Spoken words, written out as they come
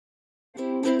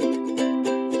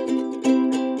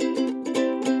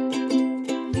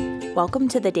Welcome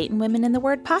to the Dayton Women in the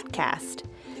Word podcast.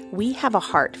 We have a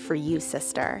heart for you,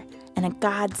 sister, and a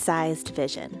God-sized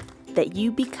vision that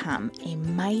you become a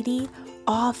mighty,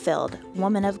 awe-filled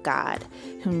woman of God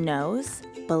who knows,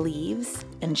 believes,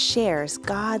 and shares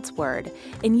God's word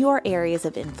in your areas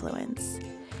of influence.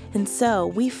 And so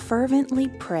we fervently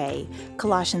pray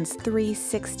Colossians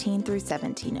 3:16 through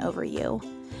 17 over you.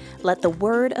 Let the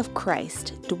word of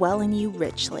Christ dwell in you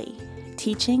richly,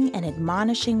 teaching and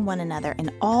admonishing one another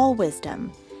in all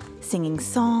wisdom, singing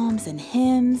psalms and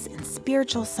hymns and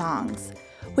spiritual songs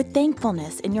with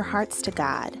thankfulness in your hearts to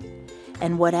God.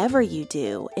 And whatever you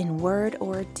do in word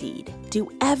or deed,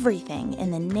 do everything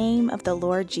in the name of the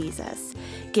Lord Jesus,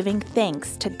 giving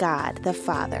thanks to God the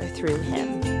Father through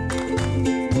him.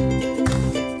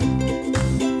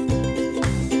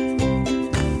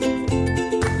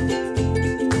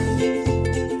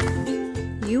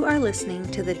 You are listening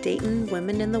to the Dayton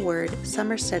Women in the Word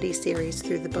Summer Study Series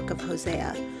through the book of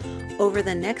Hosea. Over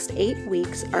the next 8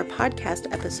 weeks, our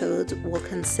podcast episodes will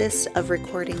consist of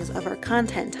recordings of our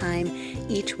content time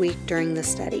each week during the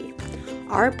study.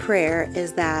 Our prayer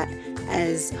is that,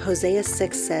 as Hosea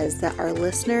 6 says, that our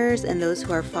listeners and those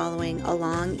who are following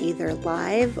along either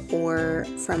live or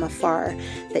from afar,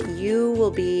 that you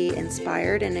will be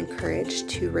inspired and encouraged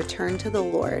to return to the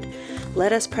Lord.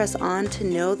 Let us press on to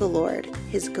know the Lord.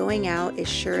 His going out is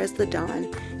sure as the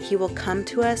dawn. He will come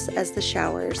to us as the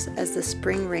showers, as the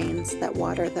spring rains that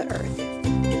water the earth.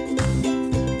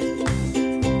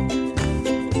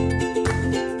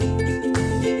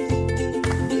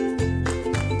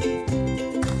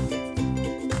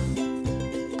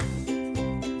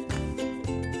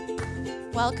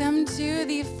 Welcome to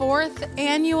the 4th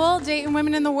annual Dayton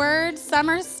Women in the Word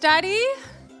Summer Study.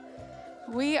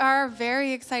 We are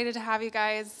very excited to have you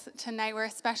guys tonight. We're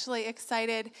especially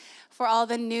excited for all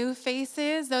the new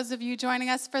faces, those of you joining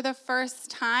us for the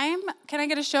first time. Can I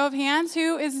get a show of hands?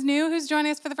 Who is new? Who's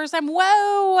joining us for the first time?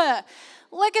 Whoa!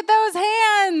 Look at those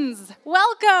hands.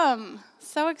 Welcome.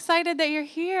 So excited that you're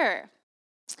here.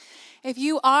 If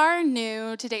you are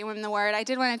new to Dayton Women in the Word, I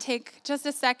did want to take just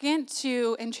a second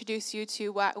to introduce you to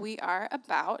what we are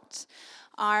about.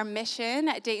 Our mission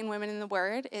at Dayton Women in the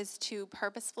Word is to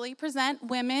purposefully present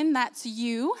women, that's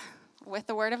you, with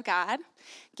the Word of God,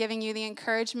 giving you the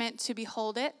encouragement to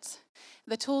behold it,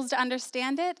 the tools to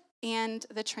understand it, and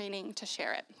the training to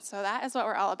share it. So that is what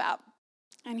we're all about.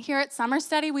 And here at Summer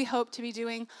Study, we hope to be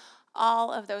doing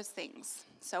all of those things.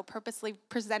 So purposely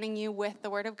presenting you with the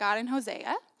Word of God in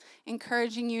Hosea,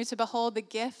 encouraging you to behold the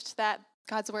gift that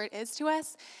God's Word is to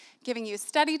us, giving you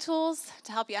study tools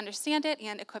to help you understand it,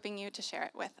 and equipping you to share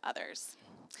it with others.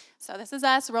 So this is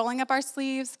us rolling up our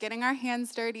sleeves, getting our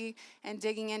hands dirty, and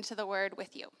digging into the Word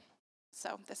with you.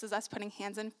 So this is us putting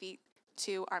hands and feet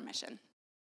to our mission.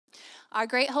 Our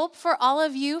great hope for all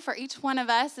of you, for each one of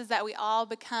us, is that we all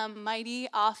become mighty,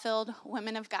 awe-filled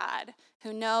women of God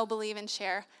who know, believe, and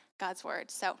share God's Word.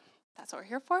 So that's what we're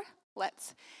here for.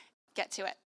 Let's get to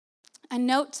it. A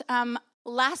note,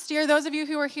 last year, those of you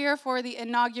who were here for the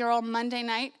inaugural Monday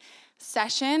night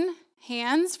session,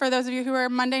 hands for those of you who were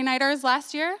Monday nighters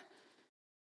last year.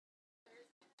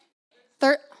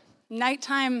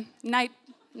 Nighttime, night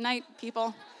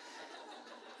people.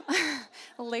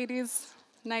 Ladies,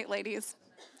 night ladies.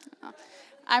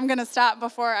 I'm going to stop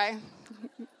before I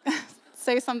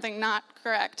say something not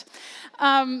correct.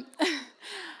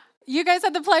 You guys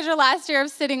had the pleasure last year of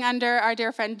sitting under our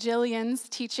dear friend Jillian's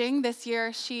teaching. This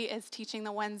year, she is teaching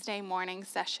the Wednesday morning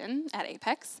session at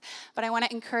Apex. But I want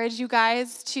to encourage you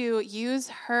guys to use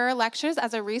her lectures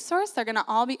as a resource. They're going to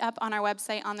all be up on our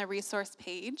website on the resource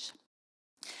page.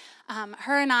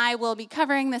 Her and I will be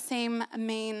covering the same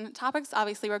main topics.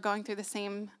 Obviously, we're going through the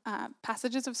same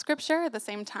passages of Scripture at the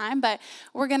same time, but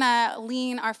we're going to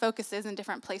lean our focuses in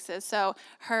different places. So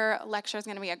her lecture is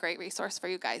going to be a great resource for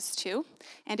you guys, too.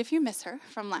 And if you miss her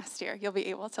from last year, you'll be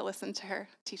able to listen to her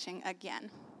teaching again.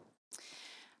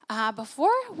 Before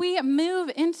we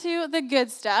move into the good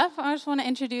stuff, I just want to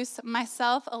introduce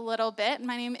myself a little bit.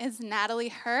 My name is Natalie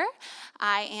Herr.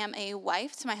 I am a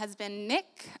wife to my husband,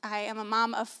 Nick. I am a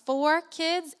mom of 4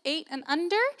 kids, 8 and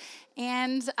under,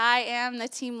 and I am the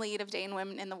team lead of Dayton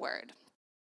Women in the Word.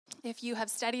 If you have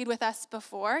studied with us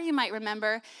before, you might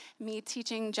remember me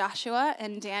teaching Joshua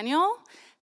and Daniel.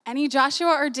 Any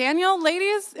Joshua or Daniel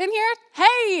ladies in here?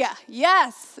 Hey,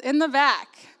 yes, in the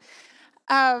back.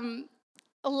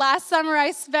 Last summer,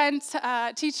 I spent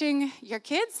teaching your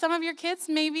kids, some of your kids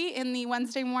maybe, in the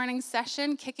Wednesday morning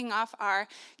session, kicking off our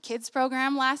kids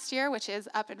program last year, which is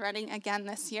up and running again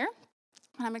this year.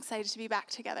 And I'm excited to be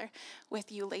back together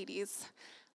with you ladies.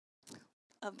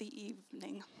 of the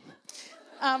evening.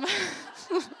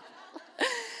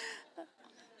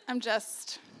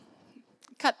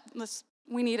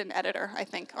 We need an editor, I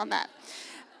think, on that.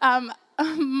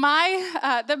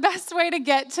 The best way to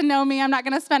get to know me, I'm not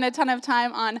going to spend a ton of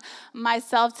time on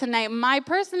myself tonight. My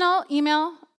personal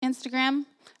email, Instagram,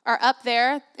 are up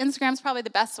there. Instagram's probably the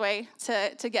best way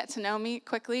to get to know me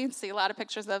quickly. See a lot of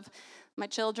pictures of my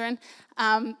children.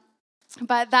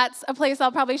 But that's a place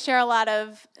I'll probably share a lot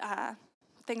of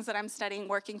things that I'm studying,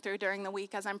 working through during the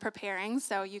week as I'm preparing,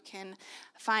 so you can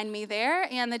find me there.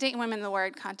 And the Dayton Women in the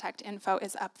Word contact info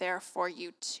is up there for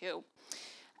you too.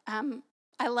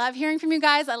 I love hearing from you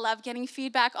guys. I love getting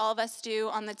feedback. All of us do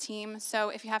on the team. So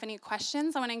if you have any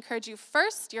questions, I want to encourage you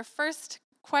first. Your first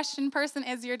question person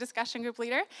is your discussion group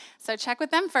leader. So check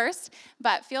with them first.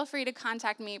 But feel free to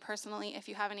contact me personally if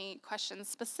you have any questions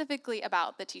specifically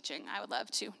about the teaching. I would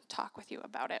love to talk with you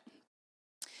about it.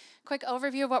 Quick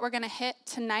overview of what we're going to hit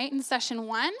tonight in session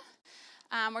 1.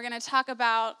 We're going to talk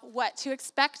about what to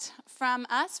expect from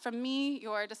us, from me,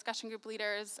 your discussion group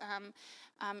leaders,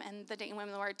 and the Dayton Women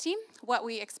in the Word team, what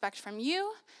we expect from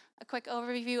you, a quick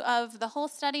overview of the whole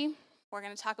study. We're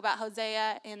going to talk about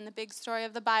Hosea in the big story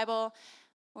of the Bible.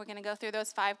 We're going to go through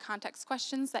those 5 context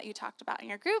questions that you talked about in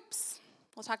your groups.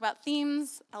 We'll talk about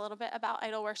themes, a little bit about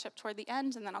idol worship toward the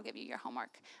end, and then I'll give you your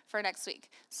homework for next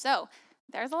week. So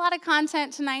there's a lot of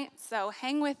content tonight, so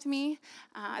hang with me.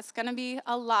 It's going to be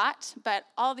a lot, but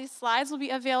all these slides will be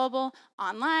available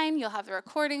online. You'll have the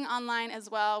recording online as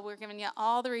well. We're giving you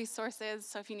all the resources,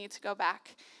 so if you need to go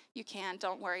back, you can.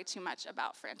 Don't worry too much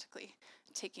about frantically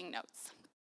taking notes.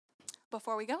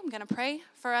 Before we go, I'm going to pray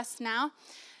for us now.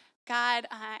 God,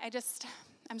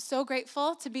 I'm so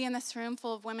grateful to be in this room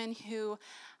full of women who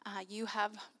you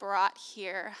have brought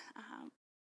here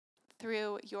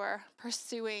through your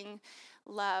pursuing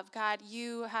love. God,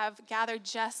 you have gathered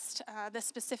just the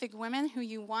specific women who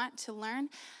you want to learn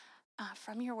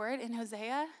from your word in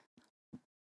Hosea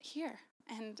here.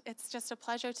 And it's just a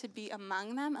pleasure to be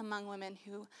among them, among women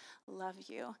who love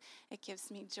you. It gives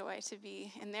me joy to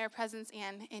be in their presence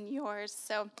and in yours.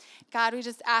 So, God, we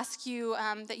just ask you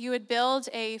that you would build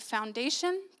a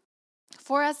foundation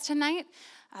for us tonight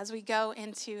as we go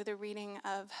into the reading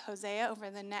of Hosea over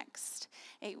the next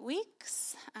 8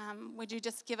 weeks. Would you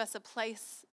just give us a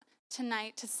place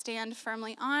tonight to stand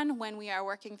firmly on when we are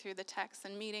working through the text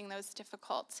and meeting those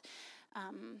difficult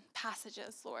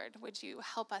passages, Lord? Would you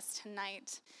help us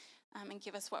tonight and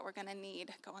give us what we're going to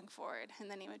need going forward? In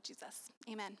the name of Jesus,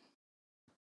 amen.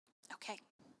 Okay,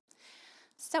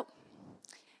 so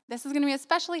this is going to be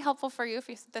especially helpful for you if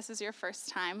this is your first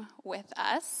time with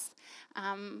us.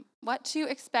 What to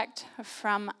expect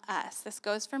from us. This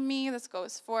goes for me, this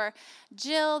goes for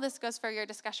Jill, this goes for your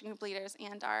discussion group leaders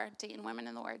and our Dayton Women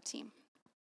in the Word team.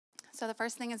 So the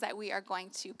first thing is that we are going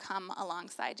to come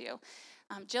alongside you.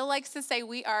 Jill likes to say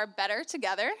we are better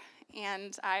together,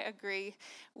 and I agree.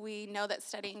 We know that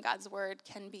studying God's Word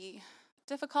can be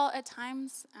difficult at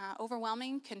times,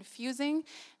 overwhelming, confusing,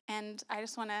 and I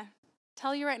just want to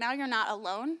tell you right now, you're not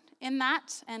alone in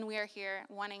that, and we are here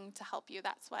wanting to help you.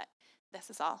 That's what this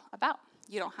is all about.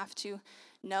 You don't have to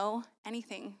know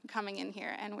anything coming in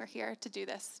here, and we're here to do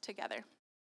this together.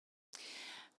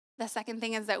 The second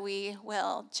thing is that we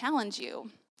will challenge you.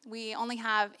 We only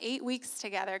have 8 weeks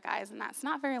together, guys, and that's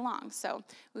not very long, so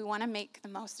we want to make the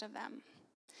most of them.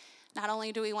 Not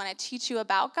only do we want to teach you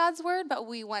about God's Word, but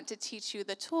we want to teach you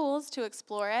the tools to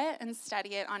explore it and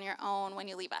study it on your own when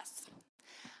you leave us.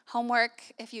 Homework,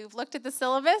 if you've looked at the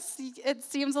syllabus, it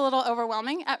seems a little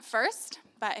overwhelming at first,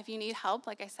 but if you need help,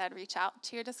 like I said, reach out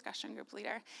to your discussion group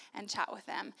leader and chat with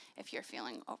them if you're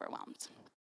feeling overwhelmed.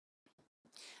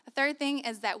 The third thing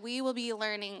is that we will be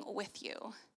learning with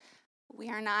you. We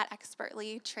are not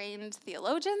expertly trained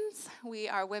theologians. We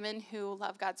are women who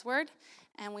love God's Word,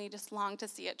 and we just long to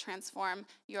see it transform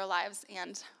your lives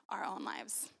and our own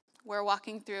lives. We're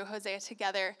walking through Hosea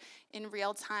together in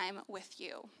real time with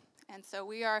you. And so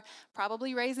we are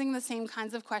probably raising the same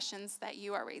kinds of questions that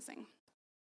you are raising.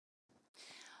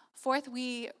 Fourth,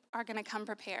 we are going to come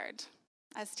prepared.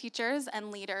 As teachers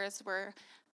and leaders, we're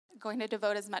going to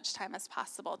devote as much time as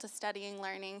possible to studying,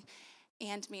 learning,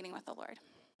 and meeting with the Lord.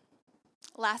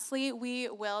 Lastly, we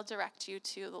will direct you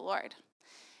to the Lord.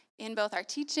 In both our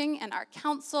teaching and our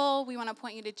counsel, we want to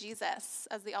point you to Jesus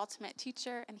as the ultimate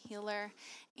teacher and healer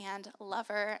and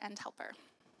lover and helper.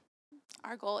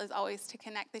 Our goal is always to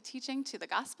connect the teaching to the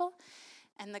gospel.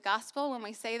 And the gospel, when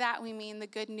we say that, we mean the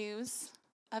good news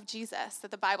of Jesus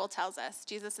that the Bible tells us.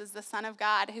 Jesus is the Son of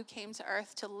God who came to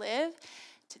earth to live,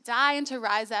 to die and to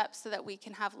rise up so that we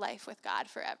can have life with God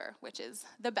forever, which is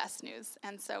the best news.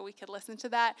 And so we could listen to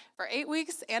that for 8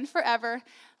 weeks and forever.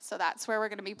 So that's where we're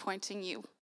going to be pointing you.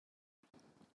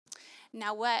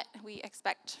 Now, what we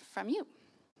expect from you.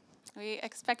 We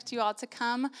expect you all to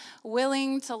come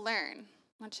willing to learn.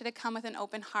 I want you to come with an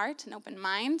open heart, an open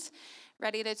mind,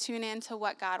 ready to tune in to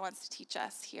what God wants to teach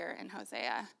us here in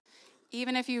Hosea.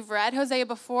 Even if you've read Hosea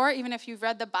before, even if you've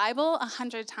read the Bible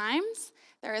 100 times,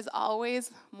 there is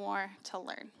always more to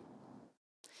learn.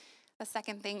 The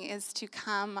second thing is to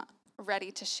come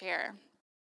ready to share.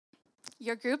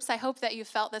 Your groups, I hope that you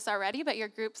felt this already, but your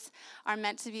groups are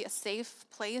meant to be a safe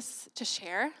place to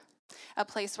share, a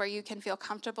place where you can feel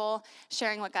comfortable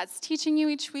sharing what God's teaching you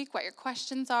each week, what your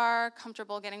questions are,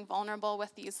 comfortable getting vulnerable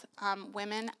with these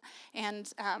women.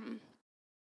 And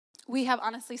we have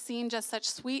honestly seen just such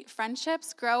sweet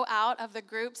friendships grow out of the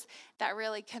groups that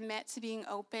really commit to being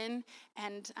open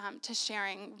and to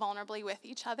sharing vulnerably with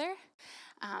each other.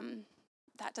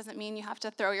 That doesn't mean you have to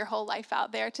throw your whole life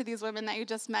out there to these women that you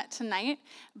just met tonight,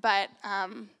 but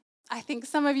I think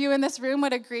some of you in this room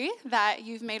would agree that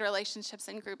you've made relationships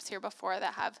in groups here before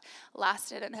that have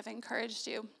lasted and have encouraged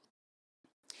you.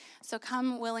 So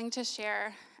come willing to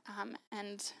share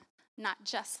and not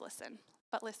just listen,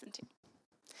 but listen too.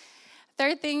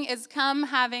 Third thing is come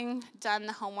having done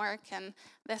the homework, and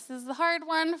this is the hard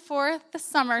one for the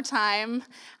summertime,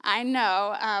 I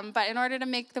know, but in order to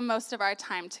make the most of our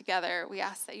time together, we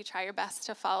ask that you try your best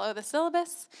to follow the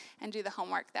syllabus and do the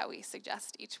homework that we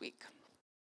suggest each week.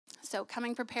 So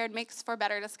coming prepared makes for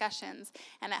better discussions,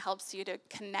 and it helps you to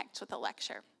connect with the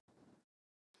lecture.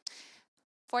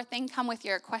 Fourth thing, come with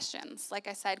your questions. Like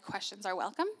I said, questions are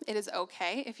welcome. It is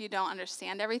okay if you don't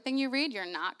understand everything you read. You're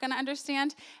not going to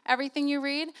understand everything you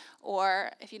read.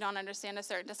 Or if you don't understand a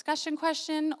certain discussion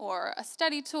question or a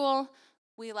study tool,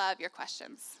 we love your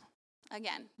questions.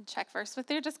 Again, check first with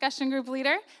your discussion group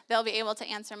leader. They'll be able to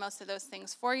answer most of those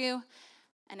things for you.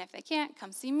 And if they can't,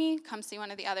 come see me. Come see one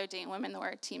of the other Dayton Women in the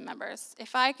Word team members.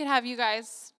 If I could have you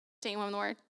guys, Dayton Women in the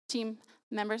Word team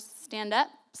members, stand up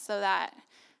so that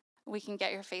we can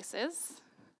get your faces.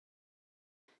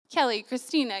 Kelly,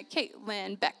 Christina,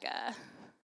 Caitlin, Becca,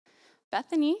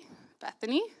 Bethany.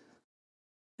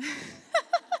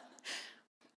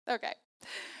 Okay.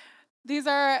 These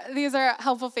are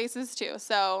helpful faces too.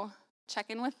 So check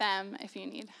in with them if you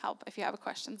need help, if you have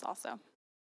questions also.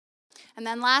 And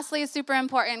then lastly, super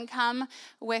important, come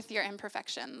with your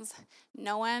imperfections.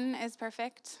 No one is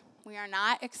perfect. We are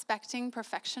not expecting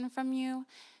perfection from you.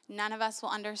 None of us will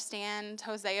understand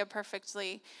Hosea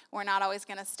perfectly. We're not always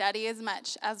going to study as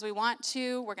much as we want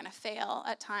to. We're going to fail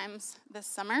at times this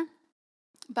summer.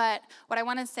 But what I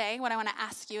want to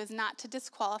ask you is not to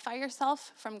disqualify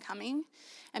yourself from coming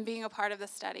and being a part of the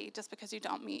study just because you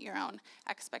don't meet your own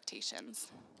expectations.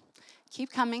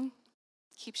 Keep coming.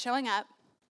 Keep showing up.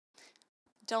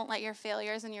 Don't let your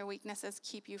failures and your weaknesses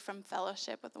keep you from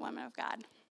fellowship with the women of God.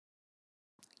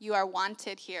 You are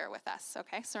wanted here with us,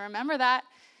 okay? So remember that.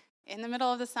 In the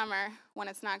middle of the summer, when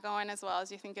it's not going as well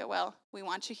as you think it will, we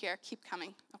want you here. Keep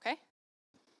coming, okay?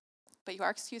 But you are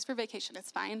excused for vacation.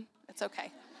 It's fine. It's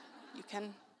okay. You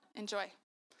can enjoy.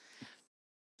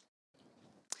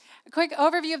 A quick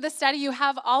overview of the study. You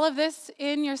have all of this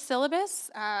in your syllabus.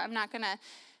 I'm not going to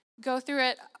go through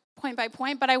it point by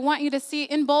point, but I want you to see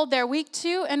in bold there, week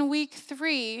 2 and week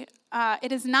 3,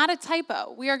 it is not a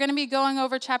typo. We are going to be going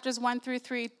over chapters 1 through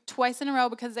 3 twice in a row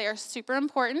because they are super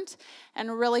important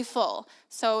and really full.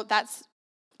 So that's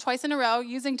twice in a row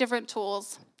using different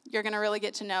tools. You're going to really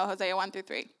get to know Hosea 1 through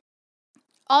 3.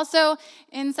 Also,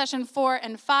 in session 4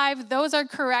 and 5, those are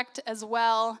correct as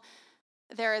well.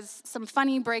 There are some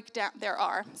funny breakdowns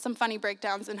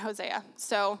in Hosea.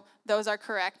 So those are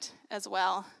correct as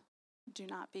well. Do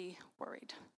not be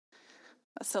worried.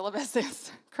 The syllabus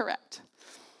is correct.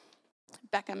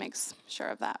 Becca makes sure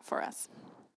of that for us.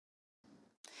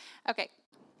 Okay.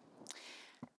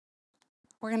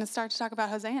 We're going to start to talk about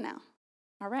Hosea now.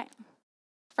 All right.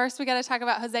 First, we got to talk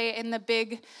about Hosea in the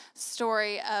big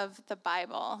story of the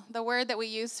Bible. The word that we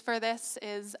use for this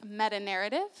is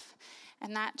meta-narrative,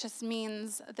 and that just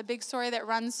means the big story that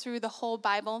runs through the whole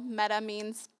Bible. Meta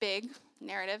means big,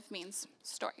 narrative means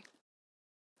story.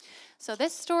 So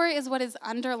this story is what is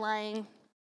underlying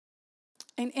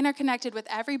and interconnected with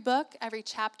every book, every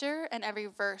chapter, and every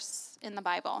verse in the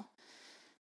Bible.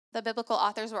 The biblical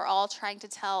authors were all trying to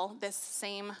tell this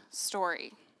same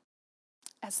story.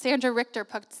 As Sandra Richter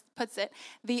puts it,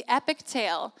 the epic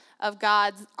tale of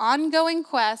God's ongoing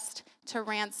quest to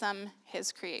ransom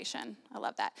his creation. I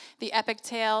love that. The epic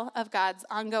tale of God's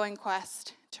ongoing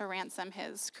quest to ransom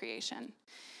his creation.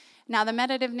 Now, the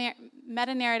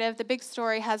meta-narrative, the big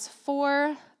story, has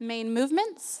 4 main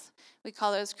movements. We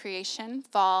call those creation,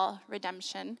 fall,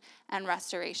 redemption, and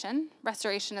restoration.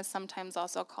 Restoration is sometimes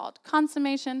also called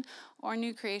consummation or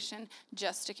new creation,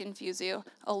 just to confuse you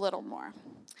a little more.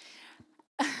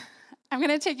 I'm going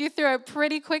to take you through it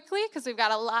pretty quickly because we've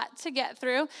got a lot to get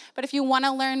through. But if you want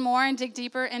to learn more and dig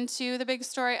deeper into the big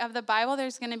story of the Bible,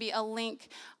 there's going to be a link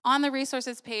on the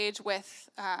resources page with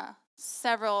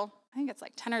several, I think it's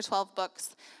like 10 or 12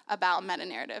 books about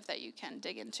meta-narrative that you can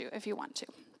dig into if you want to.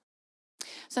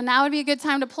 So now would be a good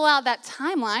time to pull out that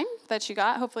timeline that you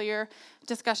got. Hopefully your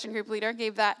discussion group leader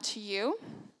gave that to you.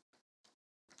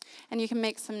 And you can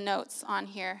make some notes on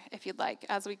here if you'd like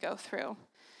as we go through.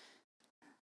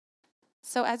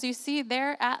 So as you see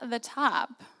there at the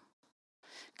top,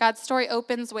 God's story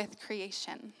opens with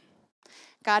creation.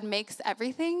 God makes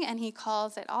everything and he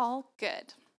calls it all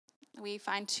good. We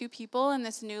find 2 people in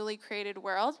this newly created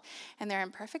world, and they're in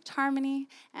perfect harmony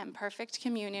and perfect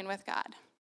communion with God.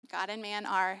 God and man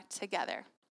are together.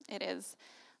 It is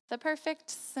the perfect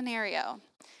scenario.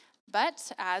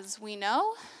 But as we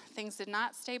know, things did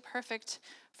not stay perfect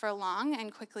for long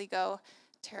and quickly go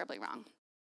terribly wrong.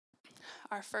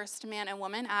 Our first man and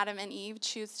woman, Adam and Eve,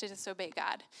 choose to disobey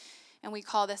God. And we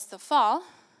call this the fall,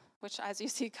 which, as you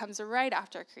see, comes right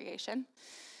after creation.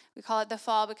 We call it the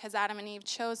fall because Adam and Eve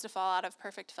chose to fall out of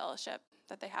perfect fellowship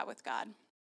that they had with God.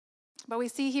 But we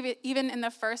see even in the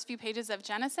first few pages of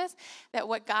Genesis that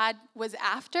what God was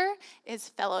after is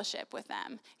fellowship with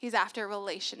them. He's after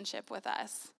relationship with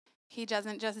us. He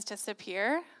doesn't just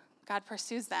disappear. God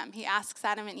pursues them. He asks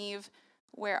Adam and Eve,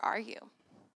 "Where are you?"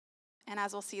 And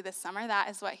as we'll see this summer, that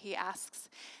is what he asks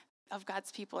of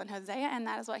God's people in Hosea, and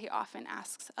that is what he often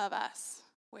asks of us.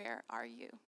 Where are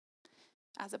you?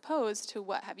 As opposed to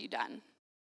what have you done?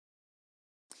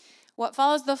 What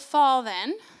follows the fall,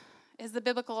 then, is the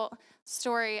biblical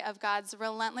story of God's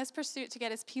relentless pursuit to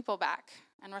get his people back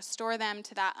and restore them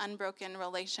to that unbroken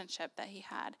relationship that he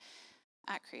had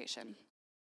at creation.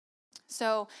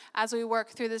 So as we work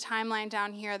through the timeline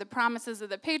down here, the promises of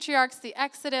the patriarchs, the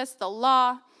Exodus, the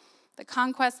law, the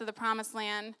conquest of the promised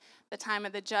land, the time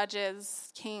of the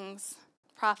judges, kings,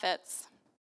 prophets,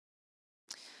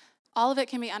 all of it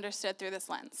can be understood through this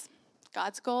lens.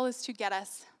 God's goal is to get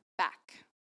us back,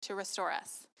 to restore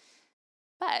us.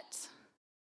 But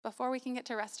before we can get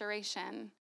to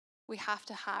restoration, we have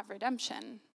to have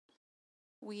redemption.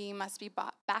 We must be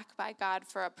bought back by God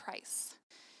for a price.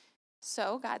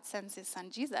 So God sends his son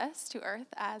Jesus to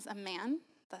earth as a man,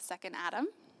 the second Adam.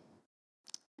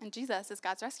 And Jesus is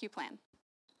God's rescue plan.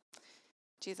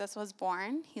 Jesus was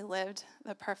born. He lived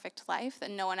the perfect life that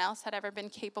no one else had ever been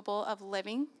capable of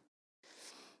living.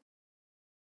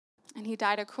 And he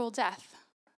died a cruel death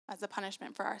as a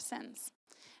punishment for our sins.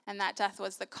 And that death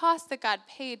was the cost that God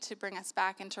paid to bring us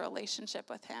back into relationship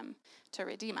with him, to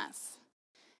redeem us.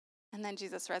 And then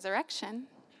Jesus' resurrection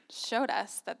showed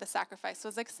us that the sacrifice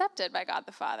was accepted by God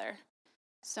the Father.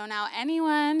 So now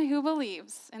anyone who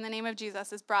believes in the name of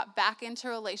Jesus is brought back into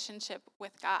relationship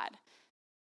with God.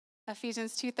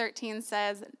 Ephesians 2:13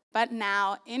 says, "But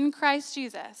now in Christ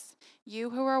Jesus, you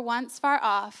who were once far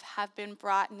off have been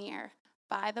brought near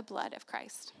by the blood of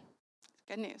Christ."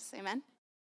 Good news, amen?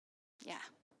 Yeah.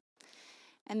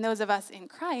 And those of us in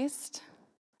Christ,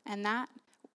 and that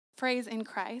phrase "in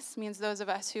Christ" means those of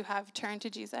us who have turned to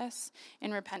Jesus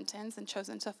in repentance and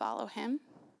chosen to follow him.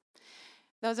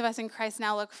 Those of us in Christ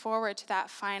now look forward to that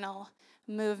final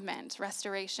movement,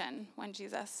 restoration, when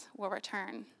Jesus will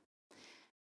return.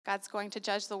 God's going to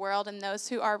judge the world, and those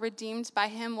who are redeemed by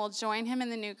him will join him in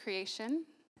the new creation,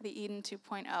 the Eden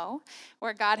 2.0,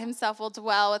 where God himself will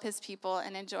dwell with his people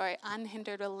and enjoy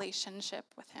unhindered relationship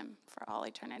with him for all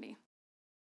eternity.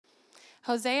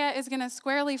 Hosea is going to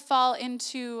squarely fall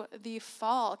into the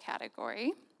fall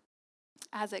category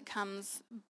as it comes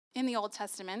in the Old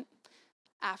Testament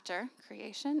after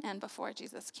creation and before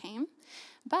Jesus came.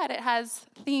 But it has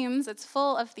themes, it's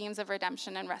full of themes of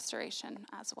redemption and restoration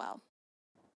as well.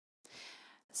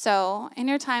 So in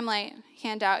your timeline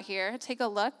handout here, take a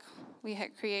look. We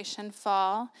hit creation,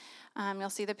 fall. You'll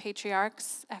see the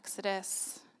patriarchs,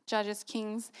 Exodus, Judges,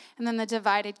 Kings, and then the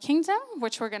divided kingdom,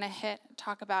 which we're going to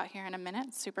talk about here in a minute.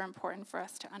 It's super important for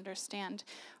us to understand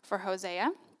for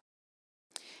Hosea.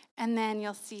 And then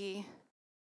you'll see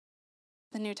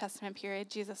the New Testament period,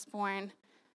 Jesus born,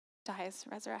 dies,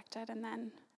 resurrected, and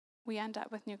then we end up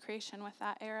with new creation with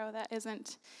that arrow that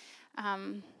isn't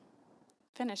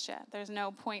finished yet. There's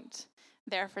no point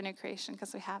there for new creation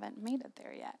because we haven't made it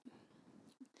there yet.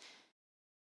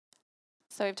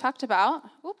 So we've talked about,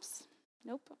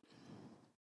 we've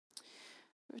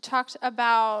talked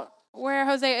about where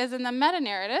Hosea is in the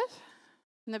meta-narrative,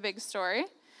 in the big story.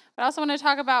 But I also want to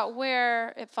talk about where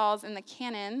it falls in the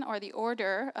canon or the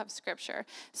order of Scripture.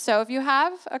 So if you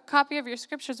have a copy of your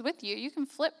Scriptures with you, you can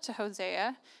flip to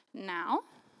Hosea now.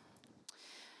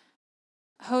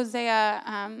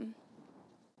 Hosea,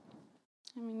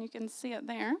 you can see it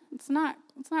there. It's not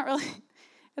really,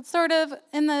 it's sort of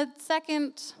in the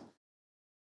second,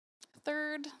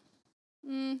 third,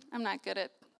 I'm not good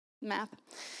at math.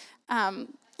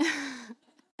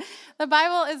 The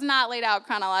Bible is not laid out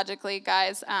chronologically,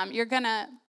 guys. You're going to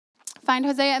find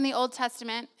Hosea in the Old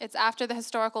Testament. It's after the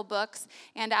historical books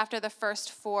and after the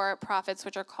first 4 prophets,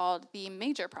 which are called the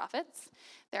major prophets.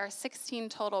 There are 16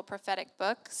 total prophetic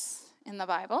books in the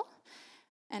Bible,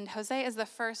 and Hosea is the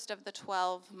first of the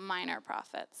 12 minor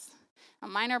prophets. Now,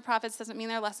 minor prophets doesn't mean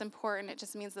they're less important. It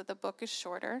just means that the book is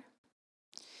shorter.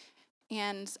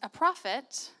 And a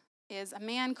prophet is a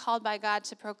man called by God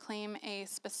to proclaim a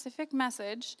specific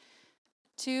message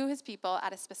to his people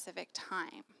at a specific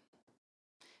time.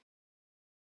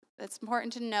 It's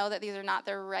important to know that these are not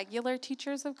the regular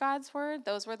teachers of God's word.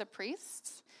 Those were the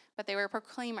priests, but they were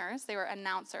proclaimers. They were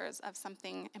announcers of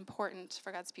something important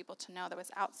for God's people to know that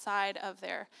was outside of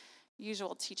their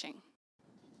usual teaching.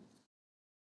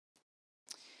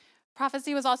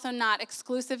 Prophecy was also not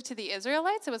exclusive to the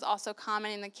Israelites. It was also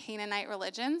common in the Canaanite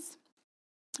religions.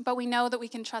 But we know that we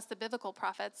can trust the biblical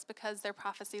prophets because their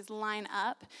prophecies line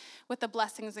up with the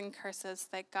blessings and curses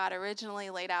that God originally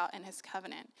laid out in his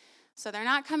covenant. So they're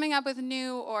not coming up with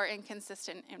new or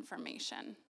inconsistent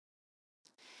information.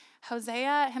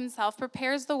 Hosea himself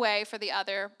prepares the way for the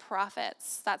other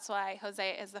prophets. That's why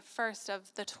Hosea is the first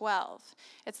of the 12.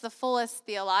 It's the fullest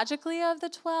theologically of the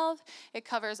 12. It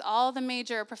covers all the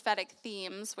major prophetic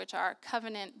themes, which are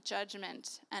covenant,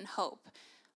 judgment, and hope.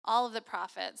 All of the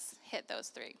prophets hit those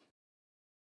 3.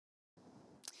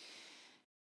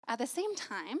 At the same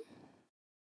time,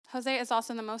 Hosea is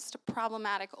also the most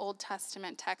problematic Old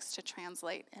Testament text to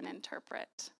translate and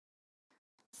interpret.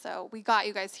 So we got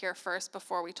you guys here first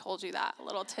before we told you that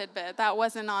little tidbit. That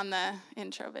wasn't on the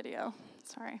intro video.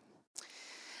 Sorry.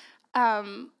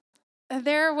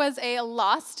 There was a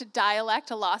lost dialect,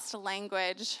 a lost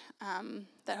language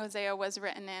that Hosea was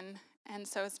written in. And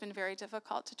so it's been very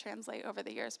difficult to translate over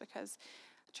the years because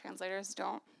translators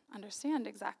don't understand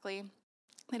exactly.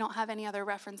 They don't have any other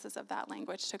references of that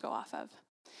language to go off of.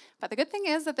 But the good thing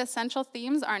is that the central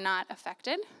themes are not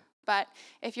affected. But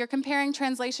if you're comparing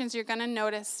translations, you're going to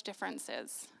notice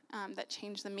differences that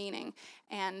change the meaning.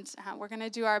 And we're going to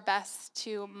do our best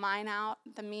to mine out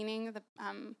the meaning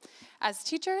as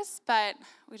teachers. But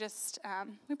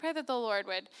we pray that the Lord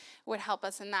would help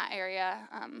us in that area.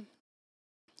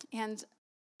 And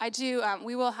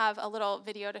we will have a little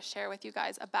video to share with you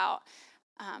guys about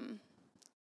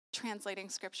translating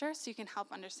Scripture so you can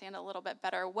help understand a little bit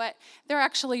better what they're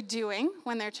actually doing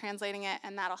when they're translating it,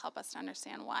 and that'll help us to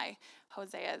understand why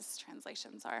Hosea's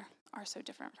translations are so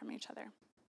different from each other.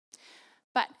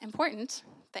 But important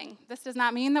thing, this does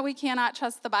not mean that we cannot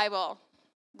trust the Bible.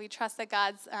 We trust that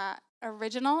God's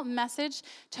original message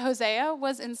to Hosea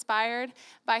was inspired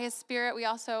by his Spirit. We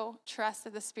also trust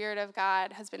that the Spirit of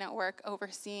God has been at work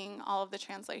overseeing all of the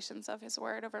translations of his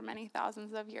word over many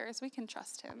thousands of years. We can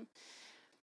trust him.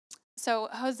 So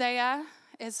Hosea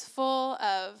is full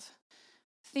of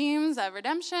themes of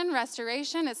redemption,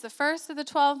 restoration. It's the first of the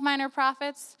 12 minor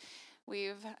prophets.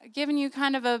 We've given you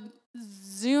kind of a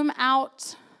zoom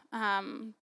out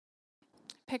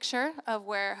picture of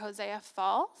where Hosea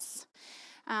falls.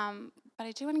 But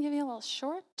I do want to give you a little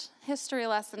short history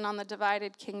lesson on the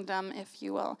divided kingdom, if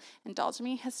you will indulge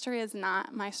me. History is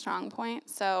not my strong point,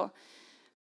 so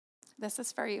this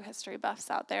is for you history buffs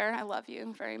out there. I love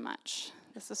you very much.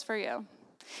 This is for you.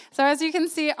 So as you can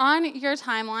see on your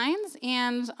timelines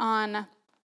and on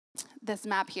this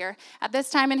map here, at this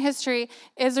time in history,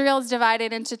 Israel is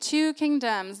divided into 2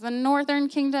 kingdoms, the northern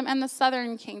kingdom and the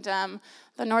southern kingdom.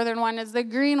 The northern one is the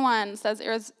green one, says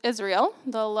Israel.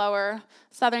 The lower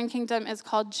southern kingdom is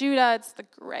called Judah. It's the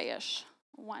grayish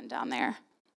one down there.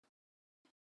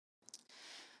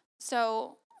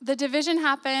 So the division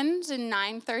happened in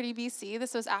 930 BC.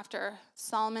 This was after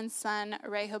Solomon's son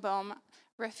Rehoboam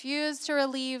refused to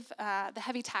relieve the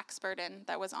heavy tax burden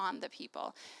that was on the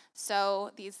people. So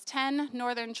these 10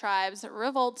 northern tribes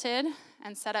revolted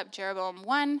and set up Jeroboam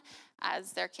I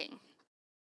as their king.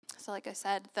 So like I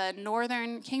said, the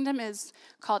northern kingdom is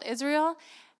called Israel,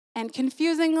 and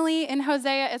confusingly in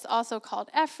Hosea it's also called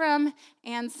Ephraim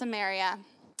and Samaria.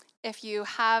 If you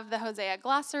have the Hosea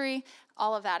glossary,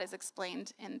 all of that is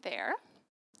explained in there.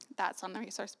 That's on the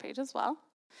resource page as well.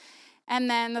 And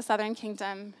then the southern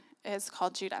kingdom is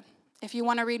called Judah. If you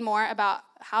want to read more about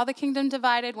how the kingdom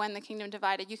divided, when the kingdom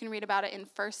divided, you can read about it in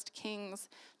 1 Kings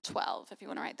 12. If you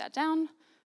want to write that down,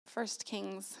 1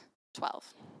 Kings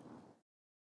 12.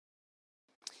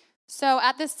 So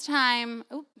at this time,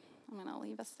 I'm going to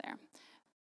leave us there.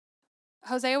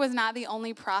 Hosea was not the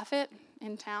only prophet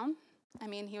in town. I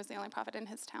mean, he was the only prophet in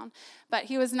his town, but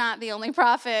he was not the only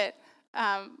prophet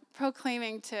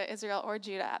proclaiming to Israel or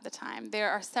Judah at the time.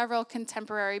 There are several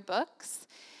contemporary books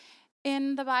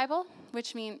in the Bible,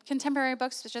 which mean contemporary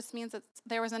books just means that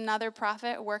there was another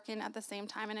prophet working at the same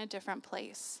time in a different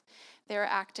place. They were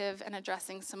active and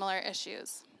addressing similar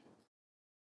issues.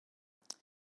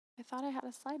 I thought I had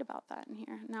a slide about that in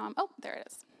here. Now there it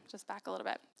is. Just back a little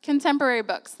bit. Contemporary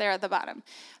books there at the bottom.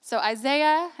 So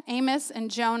Isaiah, Amos, and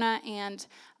Jonah, and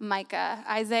Micah.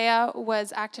 Isaiah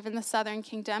was active in the southern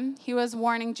kingdom. He was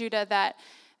warning Judah that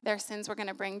their sins were going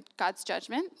to bring God's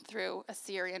judgment through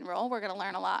Assyrian rule. We're going to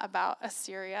learn a lot about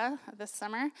Assyria this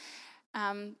summer.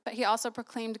 But he also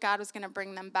proclaimed God was going to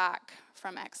bring them back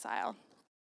from exile.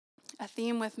 A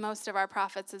theme with most of our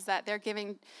prophets is that they're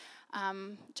giving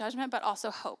judgment, but also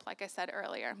hope, like I said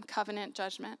earlier, covenant,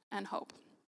 judgment, and hope.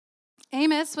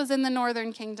 Amos was in the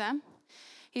northern kingdom.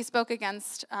 He spoke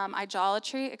against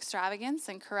idolatry, extravagance,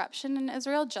 and corruption in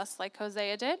Israel, just like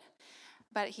Hosea did.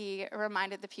 But he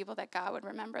reminded the people that God would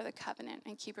remember the covenant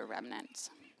and keep a remnant.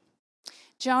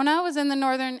 Jonah was in the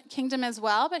northern kingdom as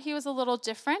well, but he was a little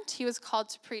different. He was called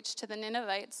to preach to the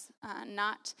Ninevites,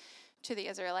 not to the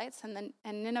Israelites. And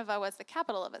Nineveh was the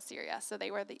capital of Assyria, so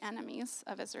they were the enemies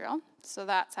of Israel. So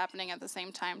that's happening at the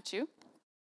same time too.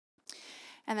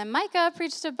 And then Micah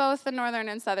preached to both the northern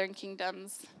and southern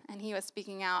kingdoms, and he was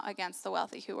speaking out against the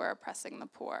wealthy who were oppressing the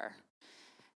poor.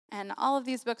 And all of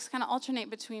these books kind of alternate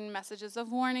between messages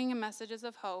of warning and messages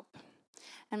of hope.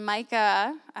 And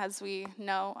Micah, as we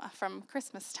know from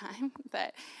Christmas time,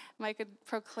 that Micah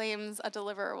proclaims a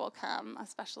deliverer will come,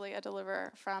 especially a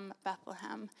deliverer from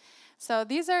Bethlehem. So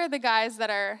these are the guys that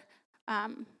are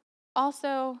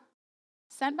also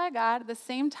sent by God the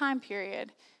same time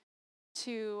period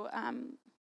to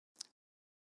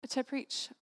preach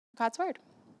God's word.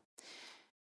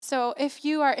 So if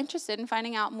you are interested in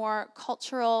finding out more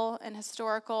cultural and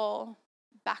historical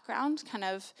background, kind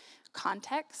of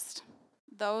context,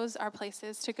 those are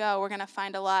places to go. We're going to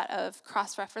find a lot of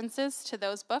cross-references to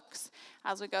those books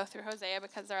as we go through Hosea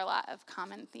because there are a lot of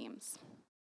common themes.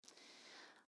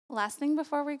 Last thing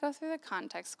before we go through the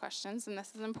context questions, and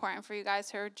this is important for you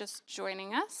guys who are just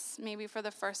joining us, maybe for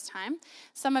the first time.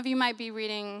 Some of you might be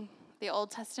reading the Old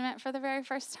Testament for the very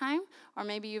first time, or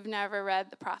maybe you've never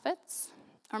read the prophets.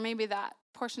 Or maybe that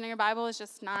portion of your Bible is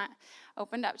just not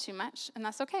opened up too much, and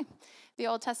that's okay. The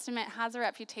Old Testament has a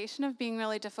reputation of being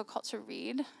really difficult to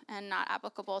read and not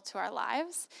applicable to our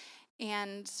lives,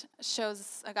 and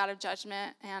shows a God of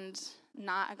judgment and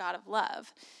not a God of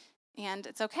love. And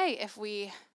it's okay if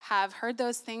we have heard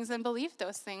those things and believed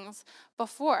those things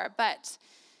before, but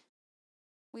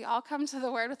we all come to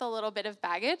the Word with a little bit of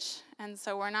baggage, and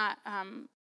so I'm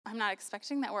not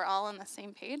expecting that we're all on the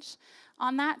same page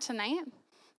on that tonight.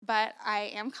 But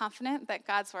I am confident that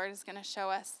God's word is going to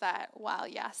show us that while,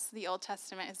 yes, the Old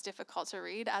Testament is difficult to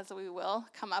read, as we will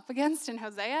come up against in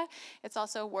Hosea, it's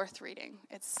also worth reading.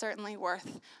 It's certainly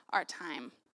worth our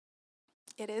time.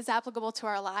 It is applicable to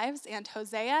our lives, and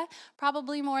Hosea,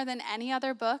 probably more than any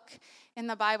other book in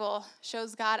the Bible,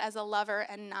 shows God as a lover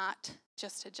and not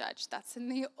just a judge. That's in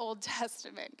the Old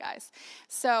Testament, guys.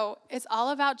 So it's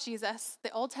all about Jesus.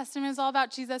 The Old Testament is all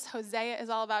about Jesus. Hosea is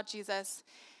all about Jesus.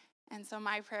 And so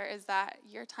my prayer is that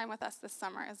your time with us this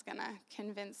summer is going to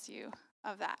convince you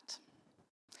of that.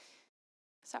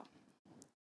 So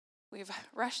we've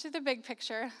rushed through the big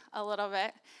picture a little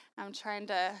bit. I'm trying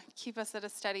to keep us at a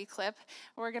steady clip.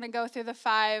 We're going to go through the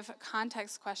 5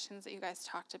 context questions that you guys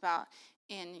talked about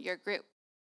in your group.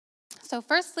 So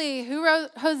firstly, who wrote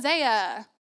Hosea?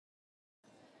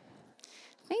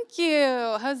 Thank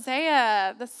you.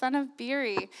 Hosea, the son of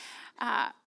Beeri.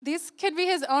 These could be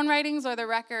his own writings or the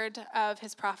record of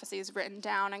his prophecies written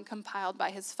down and compiled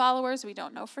by his followers. We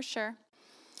don't know for sure.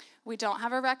 We don't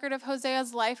have a record of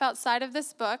Hosea's life outside of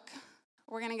this book.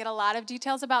 We're going to get a lot of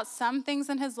details about some things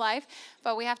in his life,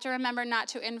 but we have to remember not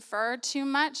to infer too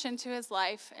much into his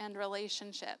life and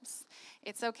relationships.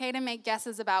 It's okay to make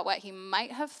guesses about what he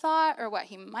might have thought or what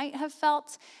he might have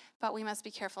felt, but we must be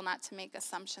careful not to make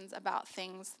assumptions about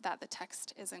things that the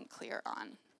text isn't clear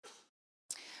on.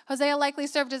 Hosea likely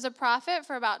served as a prophet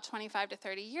for about 25 to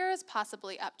 30 years,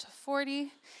 possibly up to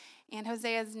 40. And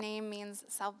Hosea's name means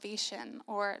salvation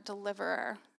or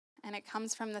deliverer. And it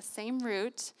comes from the same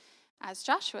root as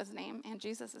Joshua's name and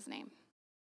Jesus' name.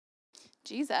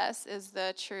 Jesus is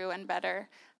the true and better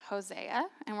Hosea,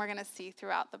 and we're going to see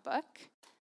throughout the book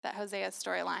that Hosea's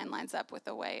storyline lines up with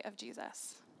the way of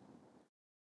Jesus.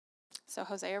 So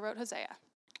Hosea wrote Hosea.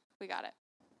 We got it.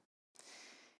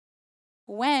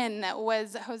 When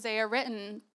was Hosea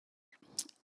written?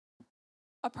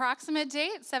 Approximate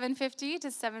date, 750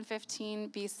 to 715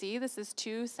 BC. This is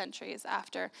 2 centuries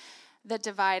after the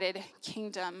divided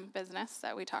kingdom business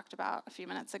that we talked about a few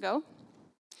minutes ago.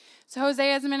 So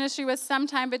Hosea's ministry was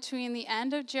sometime between the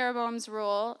end of Jeroboam's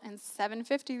rule in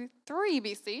 753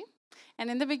 BC and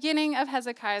in the beginning of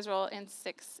Hezekiah's rule in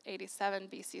 687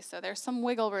 BC. So there's some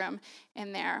wiggle room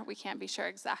in there. We can't be sure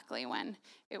exactly when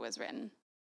it was written.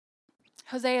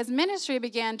 Hosea's ministry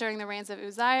began during the reigns of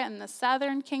Uzziah in the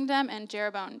southern kingdom and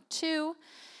Jeroboam II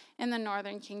in the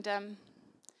northern kingdom.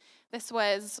 This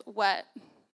was what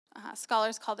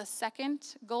scholars call the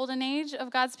second golden age of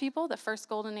God's people. The first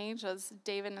golden age was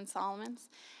David and Solomon's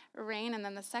reign, and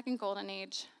then the second golden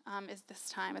age is this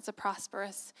time. It's a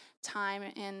prosperous time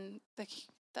in the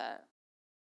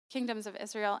kingdoms of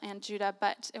Israel and Judah,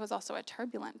 but it was also a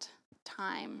turbulent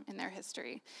time in their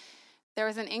history. There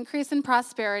was an increase in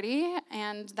prosperity,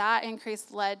 and that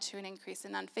increase led to an increase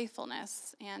in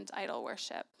unfaithfulness and idol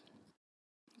worship.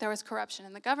 There was corruption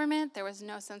in the government. There was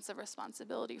no sense of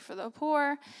responsibility for the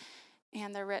poor,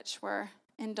 and the rich were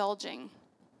indulging.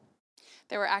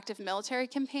 There were active military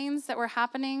campaigns that were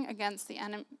happening against the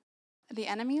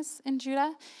enemies in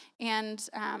Judah, and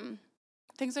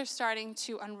things are starting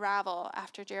to unravel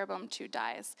after Jeroboam II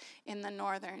dies in the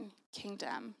northern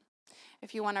kingdom.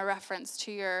 If you want a reference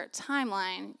to your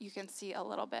timeline, you can see a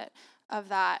little bit of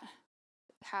that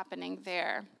happening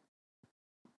there.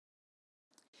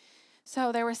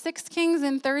 So there were 6 kings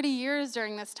in 30 years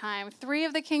during this time. 3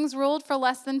 of the kings ruled for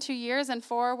less than 2 years, and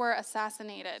 4 were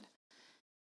assassinated.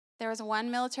 There was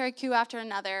one military coup after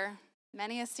another,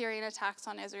 many Assyrian attacks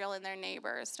on Israel and their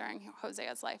neighbors during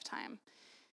Hosea's lifetime.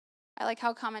 I like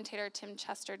how commentator Tim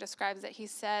Chester describes it. He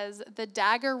says, "The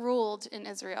dagger ruled in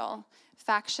Israel.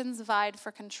 Factions vied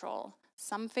for control.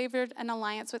 Some favored an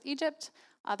alliance with Egypt.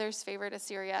 Others favored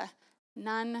Assyria.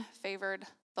 None favored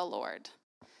the Lord."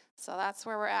 So that's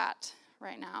where we're at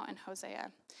right now in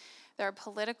Hosea. There are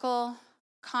political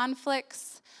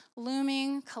conflicts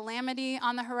looming, calamity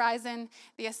on the horizon.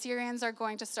 The Assyrians are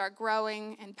going to start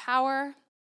growing in power,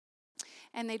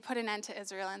 and they'd put an end to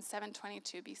Israel in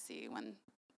 722 BC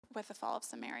with the fall of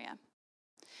Samaria.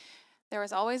 There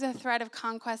was always a threat of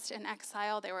conquest and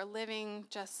exile. They were living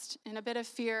just in a bit of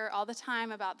fear all the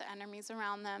time about the enemies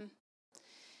around them.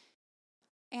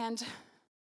 And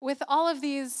with all of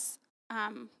these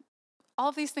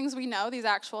things we know, these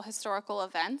actual historical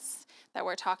events that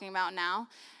we're talking about now,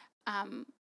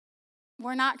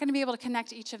 we're not going to be able to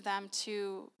connect each of them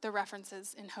to the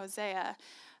references in Hosea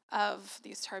of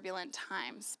these turbulent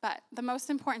times. But the most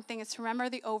important thing is to remember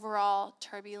the overall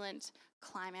turbulent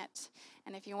climate.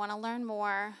 And if you want to learn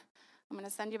more, I'm going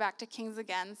to send you back to Kings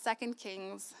again, 2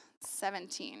 Kings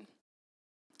 17.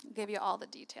 I'll give you all the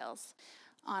details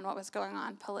on what was going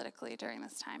on politically during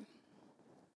this time.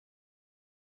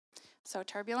 So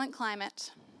turbulent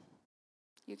climate.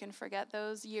 You can forget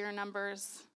those year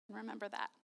numbers and remember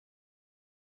that.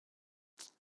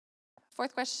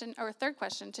 Third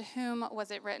question, to whom was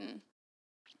it written?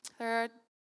 There are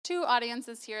 2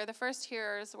 audiences here. The first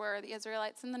hearers were the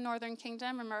Israelites in the northern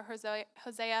kingdom. Remember,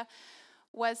 Hosea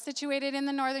was situated in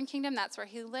the northern kingdom. That's where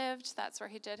he lived. That's where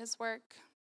he did his work.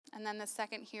 And then the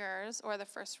second hearers, or the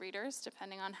first readers,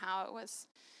 depending on how it was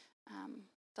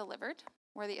delivered,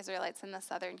 were the Israelites in the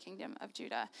southern kingdom of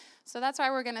Judah. So that's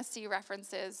why we're going to see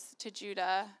references to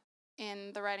Judah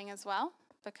in the writing as well,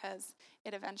 because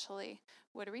it eventually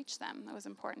would reach them. It was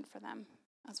important for them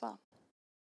as well.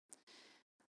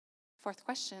 Fourth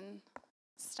question,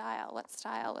 style. What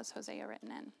style was Hosea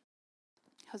written in?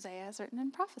 Hosea is written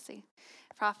in prophecy.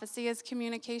 Prophecy is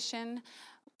communication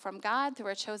from God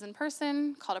through a chosen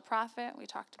person called a prophet. We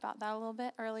talked about that a little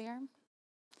bit earlier.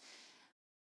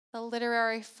 The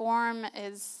literary form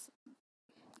is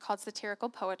called satirical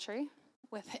poetry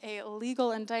with a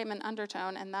legal indictment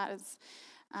undertone, and that is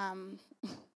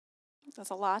that's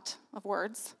a lot of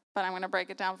words, but I'm going to break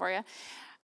it down for you.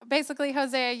 Basically,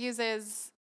 Hosea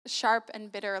uses sharp and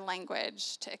bitter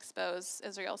language to expose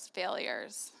Israel's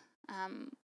failures.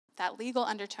 That legal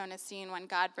undertone is seen when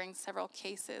God brings several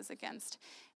cases against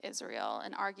Israel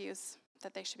and argues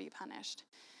that they should be punished.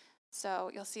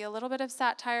 So you'll see a little bit of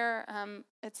satire.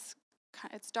 It's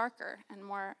darker and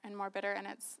more bitter, and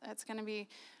it's going to be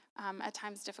at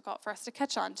times difficult for us to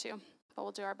catch on to. But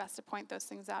we'll do our best to point those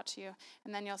things out to you.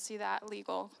 And then you'll see that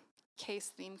legal case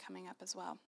theme coming up as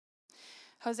well.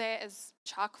 Hosea is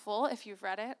chock full, if you've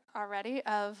read it already,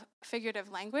 of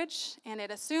figurative language, and it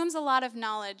assumes a lot of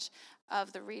knowledge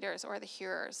of the readers or the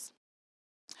hearers.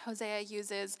 Hosea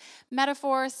uses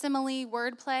metaphor, simile,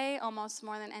 wordplay almost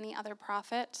more than any other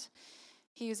prophet.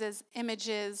 He uses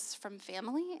images from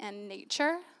family and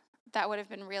nature that would have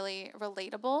been really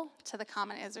relatable to the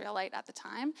common Israelite at the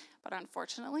time, but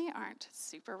unfortunately aren't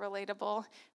super relatable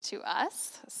to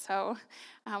us. So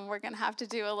we're going to have to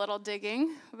do a little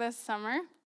digging this summer.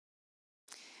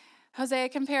 Hosea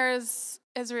compares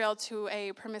Israel to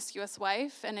a promiscuous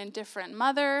wife, an indifferent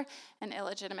mother, an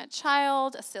illegitimate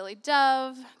child, a silly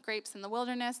dove, grapes in the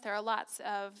wilderness. There are lots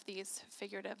of these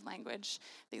figurative language,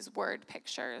 these word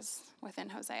pictures within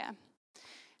Hosea.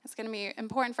 It's going to be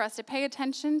important for us to pay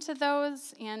attention to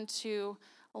those and to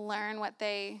learn what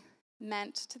they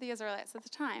meant to the Israelites at the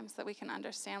time so that we can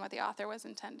understand what the author was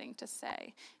intending to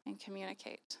say and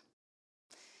communicate.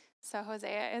 So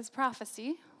Hosea is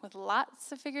prophecy with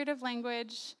lots of figurative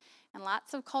language and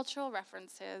lots of cultural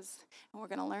references, and we're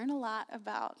going to learn a lot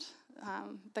about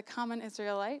the common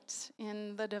Israelite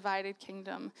in the divided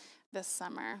kingdom this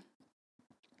summer.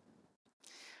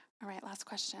 All right, last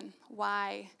question.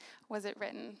 Why was it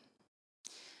written?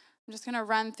 I'm just going to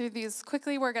run through these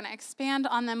quickly. We're going to expand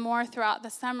on them more throughout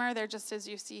the summer. They're just as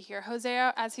you see here.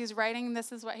 Hosea, as he's writing,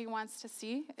 this is what he wants to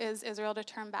see, is Israel to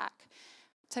turn back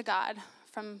to God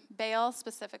from Baal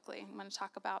specifically. I'm going to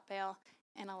talk about Baal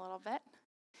in a little bit.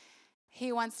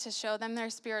 He wants to show them their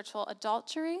spiritual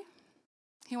adultery.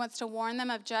 He wants to warn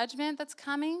them of judgment that's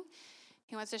coming.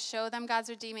 He wants to show them God's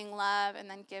redeeming love and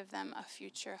then give them a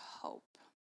future hope.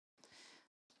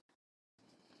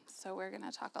 So we're going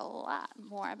to talk a lot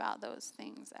more about those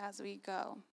things as we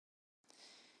go.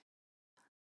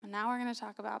 And now we're going to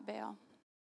talk about Baal.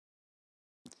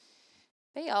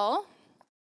 Baal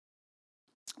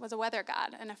was a weather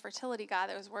god and a fertility god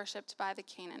that was worshipped by the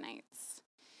Canaanites.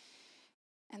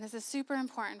 And this is super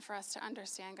important for us to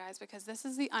understand, guys, because this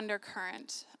is the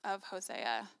undercurrent of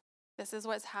Hosea. This is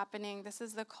what's happening. This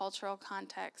is the cultural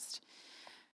context.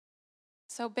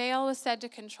 So Baal was said to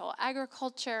control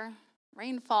agriculture,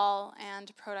 rainfall,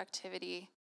 and productivity.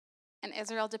 And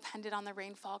Israel depended on the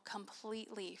rainfall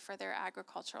completely for their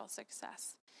agricultural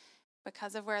success.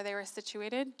 Because of where they were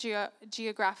situated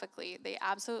geographically, they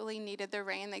absolutely needed the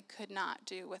rain they could not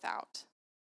do without.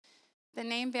 The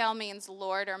name Baal means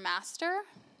Lord or Master,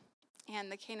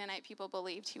 and the Canaanite people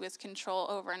believed he was in control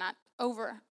over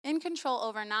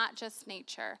not just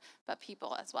nature, but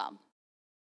people as well.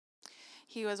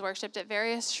 He was worshipped at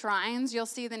various shrines. You'll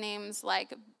see the names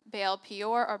like Baal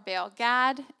Peor or Baal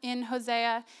Gad in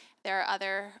Hosea. There are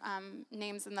other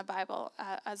names in the Bible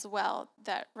as well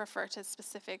that refer to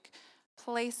specific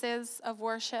places of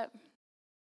worship.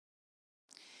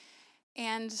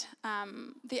 And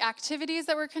the activities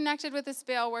that were connected with this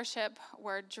Baal worship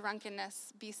were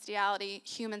drunkenness, bestiality,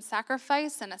 human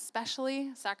sacrifice, and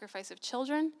especially sacrifice of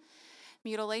children,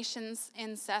 mutilations,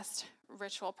 incest,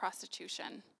 ritual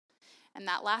prostitution. And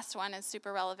that last one is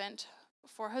super relevant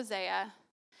for Hosea.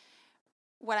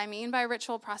 What I mean by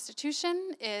ritual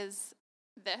prostitution is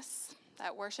this,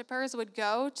 that worshipers would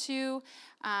go to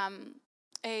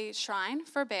a shrine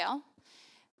for Baal.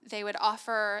 They would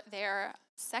offer their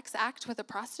sex act with a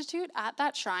prostitute at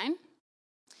that shrine,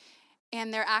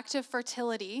 and their act of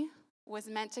fertility was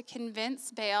meant to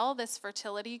convince Baal, this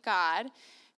fertility god,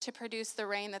 to produce the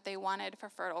rain that they wanted for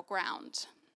fertile ground.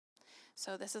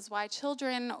 So this is why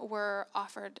children were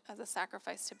offered as a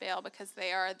sacrifice to Baal, because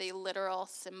they are the literal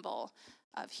symbol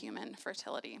of human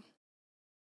fertility.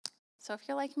 So if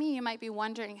you're like me, you might be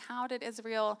wondering, how did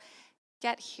Israel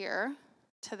get here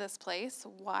to this place?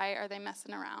 Why are they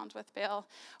messing around with Baal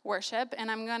worship?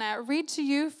 And I'm going to read to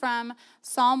you from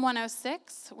Psalm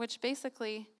 106, which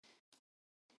basically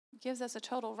gives us a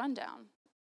total rundown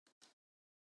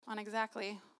on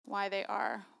exactly why they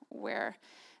are where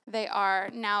they are.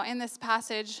 Now, in this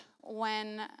passage,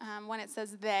 when it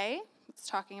says they, it's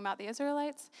talking about the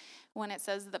Israelites. When it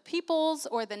says the peoples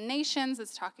or the nations,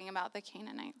 it's talking about the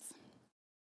Canaanites.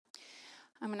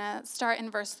 I'm going to start in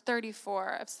verse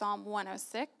 34 of Psalm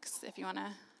 106, if you want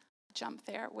to jump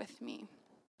there with me.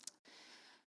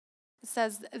 It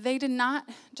says, "They did not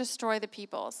destroy the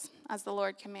peoples as the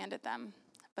Lord commanded them,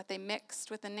 but they mixed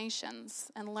with the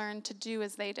nations and learned to do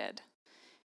as they did.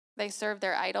 They served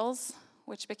their idols,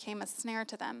 which became a snare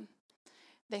to them.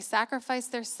 They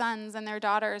sacrificed their sons and their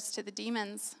daughters to the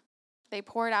demons. They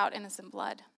poured out innocent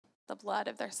blood, the blood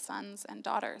of their sons and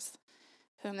daughters,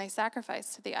 whom they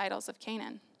sacrificed to the idols of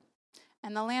Canaan.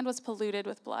 And the land was polluted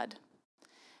with blood.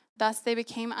 Thus they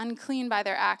became unclean by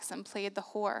their acts and played the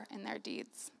whore in their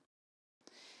deeds.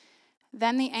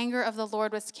 Then the anger of the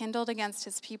Lord was kindled against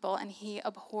his people, and he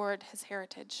abhorred his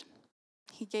heritage.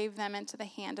 He gave them into the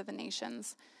hand of the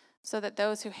nations, so that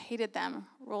those who hated them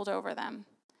ruled over them.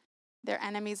 Their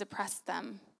enemies oppressed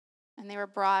them, and they were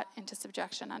brought into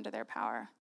subjection under their power.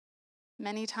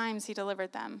 Many times he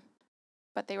delivered them,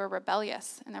 but they were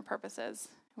rebellious in their purposes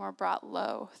and were brought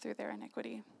low through their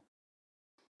iniquity.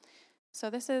 So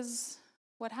this is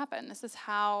what happened. This is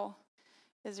how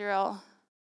Israel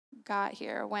got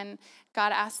here. When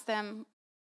God asked them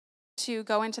to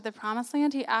go into the promised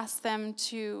land, he asked them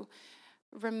to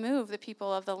remove the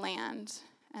people of the land.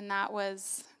 And that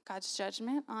was God's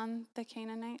judgment on the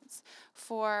Canaanites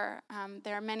for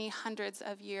their many hundreds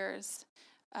of years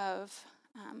of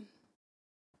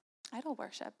idol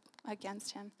worship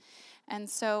against him. And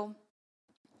so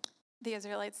the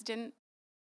Israelites didn't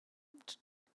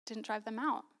drive them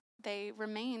out. They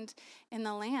remained in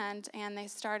the land, and they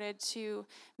started to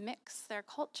mix their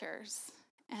cultures.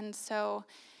 And so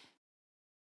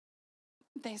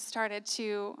they started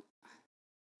to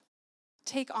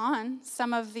take on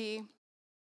some of the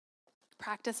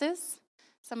practices,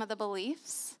 some of the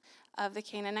beliefs of the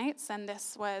Canaanites, and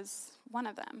this was one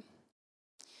of them.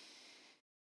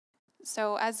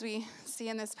 So as we see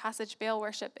in this passage, Baal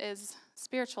worship is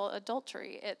spiritual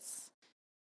adultery. It's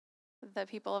the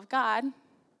people of God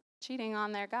cheating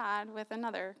on their God with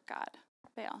another god,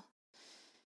 Baal.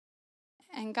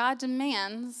 And God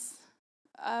demands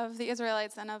of the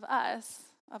Israelites and of us,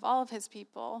 of all of his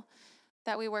people,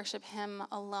 that we worship him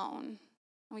alone.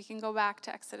 We can go back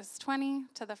to Exodus 20,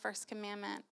 to the first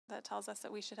commandment that tells us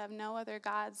that we should have no other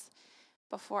gods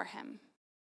before him.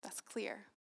 That's clear.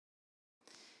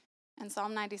 And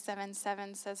Psalm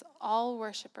 97:7 says, all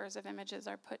worshipers of images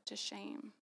are put to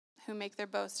shame, who make their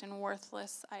boast in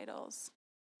worthless idols.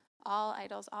 All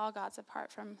idols, all gods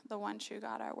apart from the one true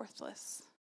God are worthless.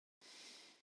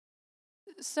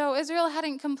 So Israel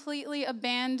hadn't completely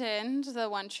abandoned the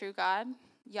one true God,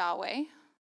 Yahweh.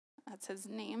 That's his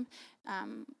name.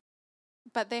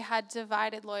 But they had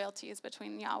divided loyalties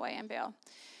between Yahweh and Baal.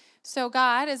 So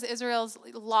God is Israel's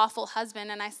lawful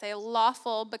husband, and I say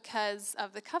lawful because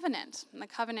of the covenant. And the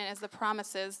covenant is the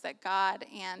promises that God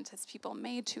and his people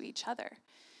made to each other.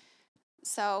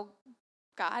 So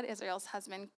God, Israel's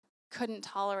husband, couldn't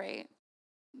tolerate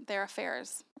their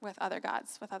affairs with other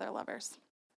gods, with other lovers.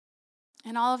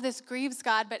 And all of this grieves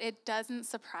God, but it doesn't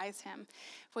surprise him.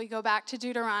 If we go back to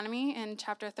Deuteronomy in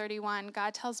chapter 31,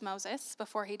 God tells Moses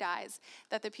before he dies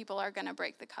that the people are going to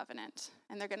break the covenant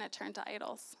and they're going to turn to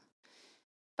idols.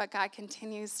 But God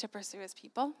continues to pursue his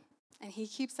people, and he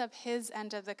keeps up his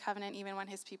end of the covenant even when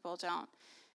his people don't.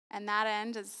 And that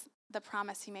end is the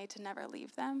promise he made to never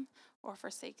leave them or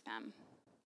forsake them.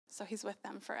 So he's with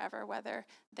them forever, whether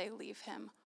they leave him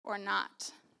or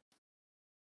not.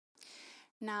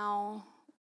 Now,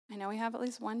 I know we have at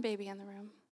least one baby in the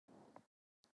room.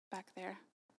 Back there.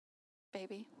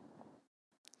 Baby.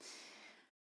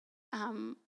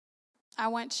 I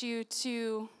want you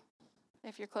to,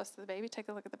 if you're close to the baby, take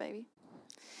a look at the baby.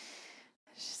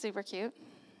 She's super cute.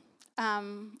 Or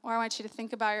I want you to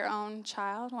think about your own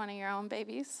child, one of your own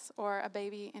babies, or a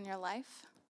baby in your life.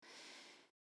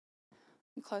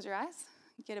 You close your eyes.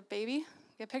 Get a baby.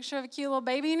 Get a picture of a cute little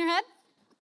baby in your head.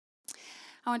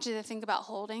 I want you to think about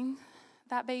holding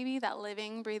that baby, that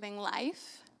living, breathing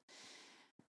life.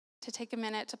 To take a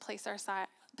minute to place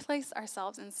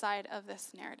ourselves inside of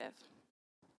this narrative.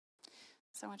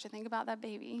 So I want you to think about that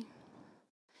baby.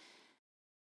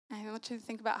 And I want you to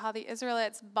think about how the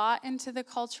Israelites bought into the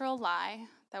cultural lie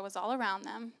that was all around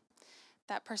them,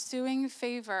 that pursuing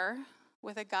favor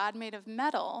with a God made of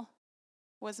metal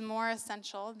was more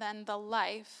essential than the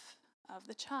life of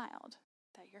the child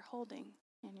that you're holding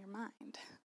in your mind.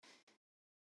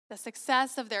 The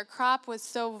success of their crop was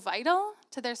so vital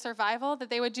to their survival that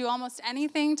they would do almost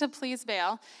anything to please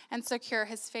Baal and secure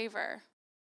his favor.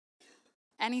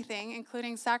 Anything,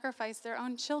 including sacrifice their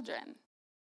own children.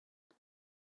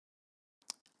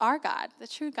 Our God, the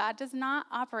true God, does not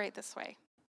operate this way.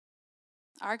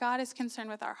 Our God is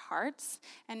concerned with our hearts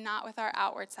and not with our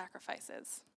outward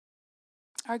sacrifices.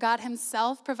 Our God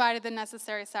himself provided the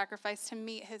necessary sacrifice to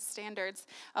meet his standards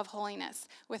of holiness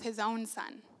with his own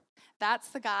son. That's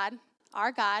the God,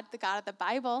 our God, the God of the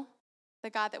Bible,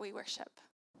 the God that we worship.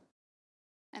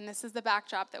 And this is the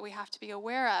backdrop that we have to be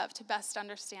aware of to best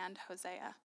understand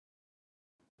Hosea.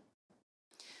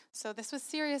 So this was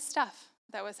serious stuff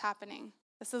that was happening.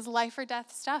 This is life or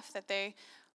death stuff that they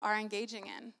are engaging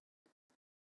in.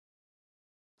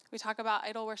 We talk about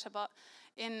idol worship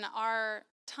in our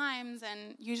times,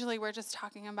 and usually we're just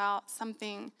talking about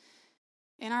something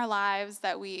in our lives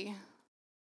that we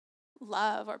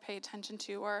love or pay attention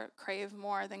to or crave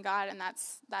more than God, and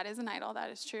that is an idol,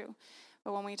 that is true.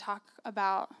 But when we talk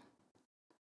about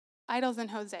idols in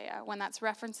Hosea, when that's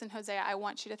referenced in Hosea, I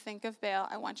want you to think of Baal.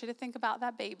 I want you to think about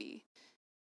that baby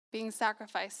being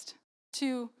sacrificed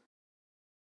to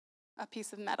a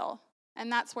piece of metal,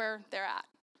 and that's where they're at.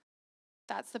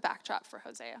 That's the backdrop for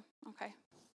Hosea, okay?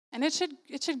 And it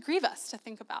should grieve us to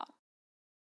think about.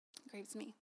 It grieves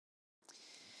me.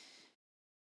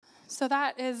 So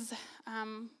that is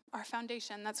our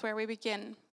foundation. That's where we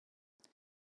begin.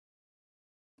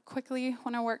 Quickly,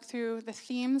 want to work through the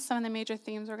themes, some of the major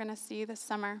themes we're going to see this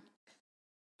summer.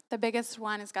 The biggest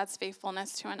one is God's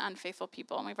faithfulness to an unfaithful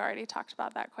people, and we've already talked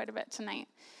about that quite a bit tonight.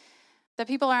 The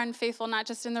people are unfaithful not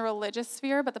just in the religious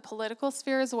sphere, but the political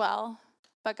sphere as well.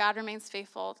 But God remains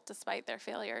faithful despite their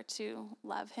failure to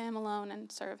love him alone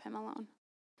and serve him alone.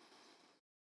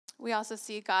 We also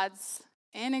see God's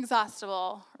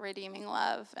inexhaustible redeeming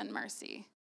love and mercy.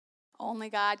 Only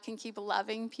God can keep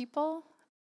loving people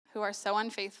who are so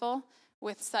unfaithful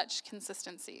with such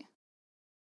consistency.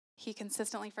 He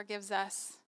consistently forgives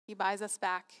us. He buys us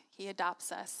back. He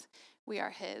adopts us. We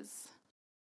are his.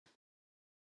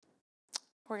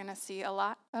 We're going to see a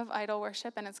lot of idol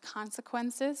worship and its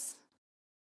consequences.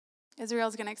 Israel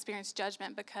is going to experience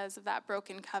judgment because of that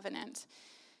broken covenant.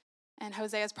 And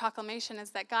Hosea's proclamation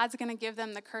is that God's going to give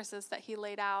them the curses that he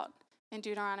laid out in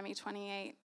Deuteronomy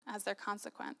 28 as their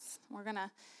consequence. We're going to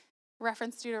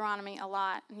reference Deuteronomy a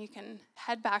lot, and you can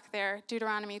head back there,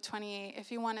 Deuteronomy 28,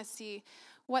 if you want to see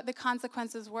what the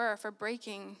consequences were for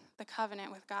breaking the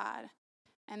covenant with God.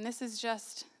 And this is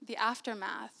just the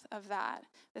aftermath of that.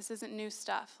 This isn't new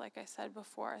stuff, like I said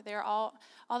before. They're all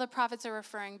the prophets are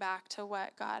referring back to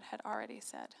what God had already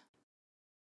said.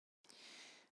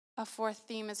 A fourth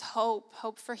theme is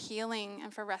hope for healing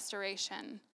and for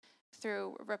restoration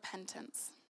through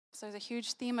repentance. So there's a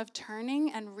huge theme of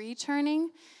turning and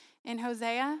returning in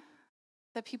Hosea.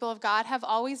 The people of God have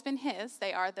always been his.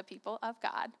 They are the people of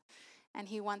God, and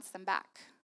he wants them back.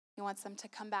 He wants them to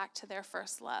come back to their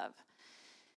first love.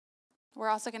 We're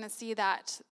also going to see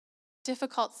that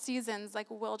difficult seasons like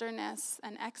wilderness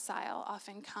and exile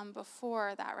often come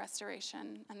before that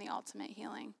restoration and the ultimate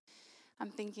healing. I'm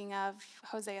thinking of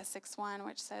Hosea 6:1,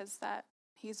 which says that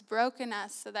he's broken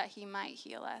us so that he might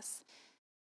heal us.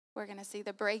 We're going to see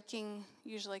the breaking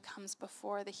usually comes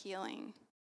before the healing.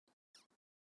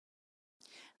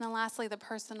 And then lastly, the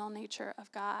personal nature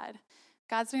of God.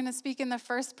 God's going to speak in the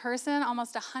first person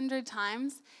almost 100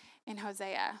 times in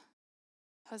Hosea.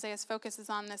 Hosea's focus is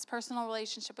on this personal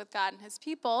relationship with God and his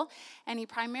people, and he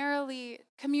primarily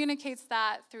communicates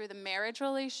that through the marriage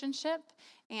relationship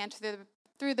and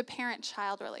through the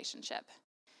parent-child relationship.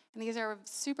 And these are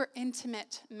super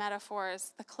intimate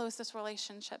metaphors, the closest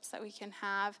relationships that we can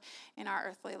have in our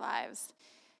earthly lives.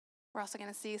 We're also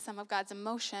going to see some of God's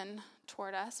emotion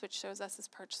toward us, which shows us his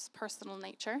personal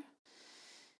nature,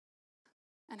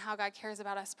 and how God cares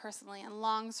about us personally and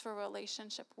longs for a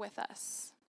relationship with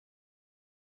us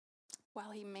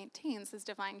while he maintains his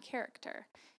divine character.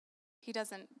 He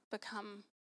doesn't become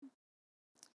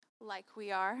like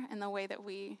we are in the way that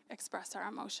we express our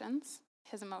emotions.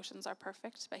 His emotions are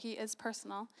perfect, but he is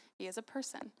personal. He is a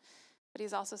person, but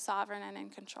he's also sovereign and in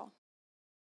control.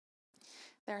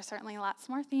 There are certainly lots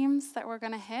more themes that we're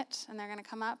going to hit, and they're going to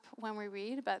come up when we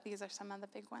read, but these are some of the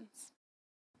big ones.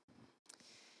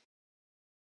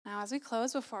 Now, as we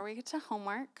close, before we get to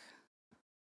homework,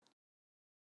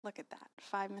 look at that,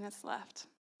 5 minutes left.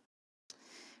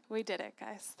 We did it,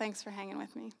 guys. Thanks for hanging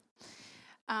with me.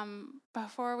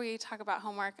 Before we talk about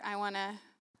homework, I want to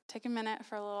take a minute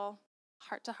for a little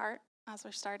heart-to-heart as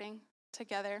we're starting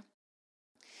together.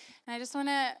 And I just want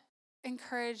to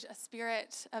encourage a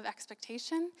spirit of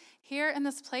expectation here in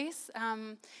this place.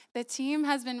 The team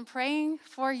has been praying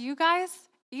for you guys,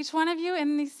 each one of you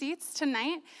in these seats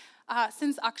tonight,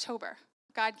 since October.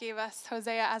 God gave us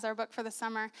Hosea as our book for the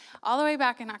summer all the way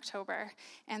back in October.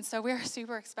 And so we're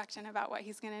super expectant about what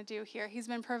he's going to do here. He's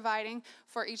been providing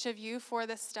for each of you for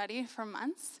this study for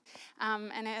months.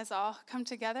 And it has all come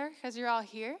together because you're all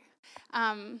here.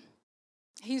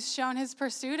 He's shown his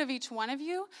pursuit of each one of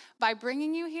you by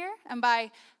bringing you here and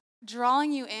by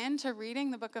drawing you into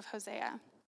reading the book of Hosea.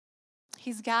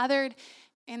 He's gathered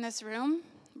in this room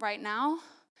right now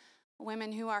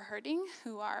women who are hurting,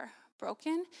 who are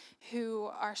broken, who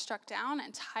are struck down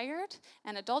and tired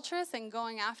and adulterous and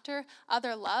going after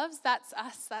other loves. That's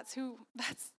us. That's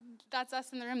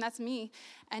us in the room. That's me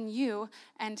and you.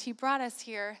 And he brought us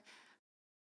here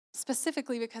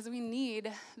specifically because we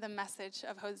need the message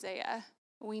of Hosea.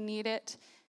 We need it.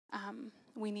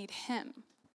 We need him.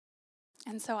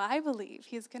 And so I believe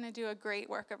he's going to do a great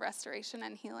work of restoration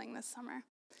and healing this summer.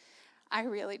 I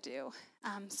really do.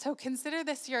 So consider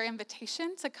this your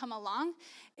invitation to come along.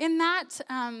 In that,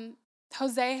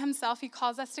 Hosea himself, he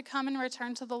calls us to come and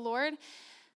return to the Lord,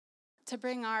 to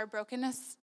bring our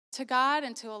brokenness to God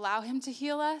and to allow him to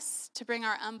heal us, to bring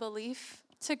our unbelief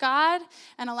to God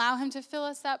and allow him to fill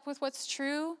us up with what's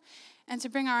true, and to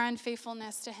bring our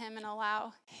unfaithfulness to him and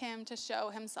allow him to show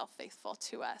himself faithful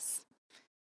to us.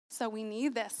 So we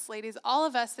need this, ladies. All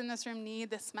of us in this room need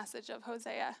this message of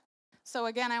Hosea. So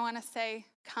again, I want to say,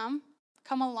 come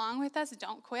along with us.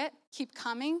 Don't quit. Keep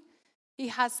coming. He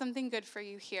has something good for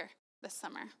you here this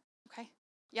summer. Okay?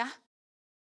 Yeah?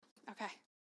 Okay.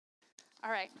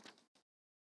 All right.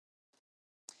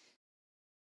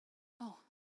 Oh,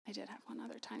 I did have one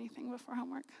other tiny thing before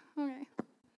homework. Okay.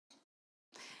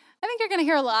 I think you're going to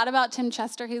hear a lot about Tim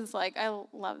Chester. I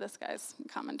love this guy's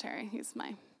commentary. He's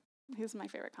my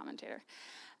favorite commentator.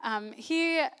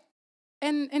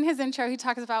 In his intro, he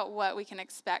talks about what we can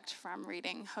expect from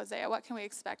reading Hosea. What can we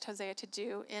expect Hosea to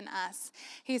do in us?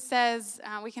 He says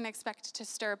we can expect to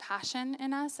stir passion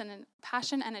in us, and a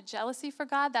passion and a jealousy for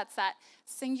God. That's that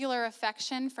singular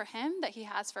affection for him that he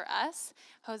has for us.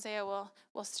 Hosea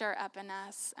will stir up in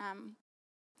us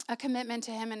a commitment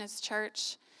to him and his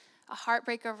church, a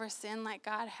heartbreak over sin like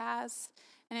God has,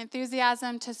 an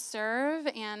enthusiasm to serve,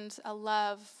 and a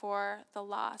love for the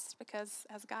lost, because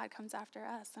as God comes after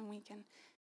us and we can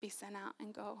be sent out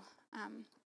and go,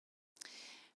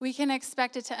 we can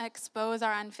expect it to expose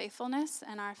our unfaithfulness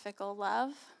and our fickle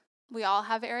love. We all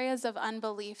have areas of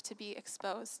unbelief to be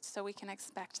exposed, so we can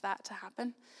expect that to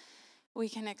happen. We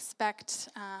can expect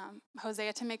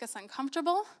Hosea to make us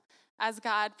uncomfortable as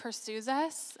God pursues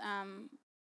us,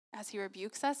 as he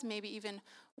rebukes us, maybe even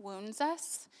wounds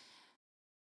us.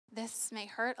 This may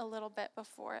hurt a little bit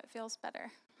before it feels better.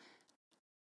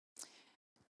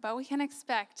 But we can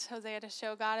expect Hosea to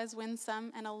show God as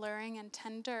winsome and alluring and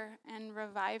tender and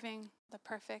reviving, the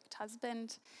perfect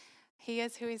husband. He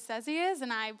is who he says he is,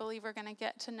 and I believe we're going to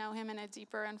get to know him in a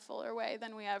deeper and fuller way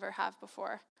than we ever have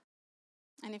before.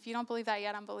 And if you don't believe that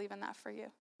yet, I'm believing that for you.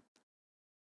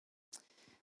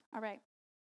 All right.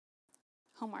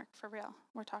 Homework, for real.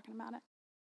 We're talking about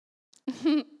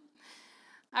it.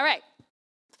 All right.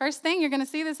 First thing, you're going to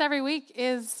see this every week,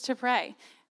 is to pray.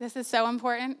 This is so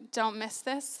important. Don't miss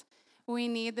this. We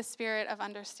need the spirit of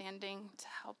understanding to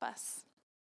help us.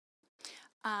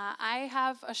 I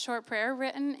have a short prayer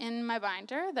written in my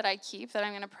binder that I keep that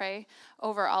I'm going to pray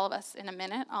over all of us in a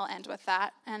minute. I'll end with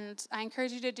that. And I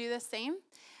encourage you to do the same.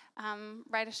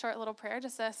 Write a short little prayer,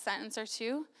 just a sentence or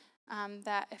two,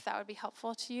 that if that would be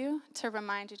helpful to you, to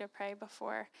remind you to pray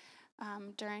before,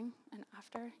 during, and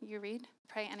after you read.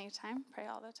 Pray anytime. Pray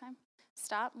all the time.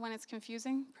 Stop when it's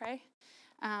confusing. Pray.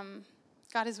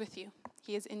 God is with you.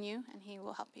 He is in you, and he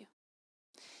will help you.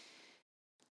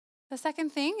 The second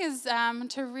thing is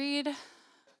to read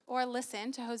or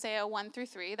listen to Hosea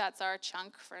 1-3. That's our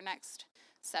chunk for next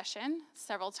session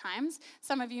several times.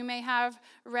 Some of you may have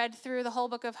read through the whole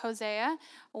book of Hosea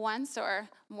once or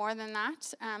more than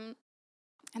that, and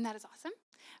that is awesome.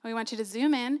 We want you to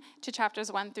zoom in to chapters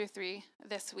 1-3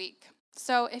 this week.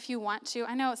 So if you want to,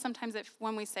 I know sometimes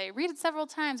when we say read it several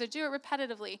times or do it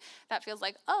repetitively, that feels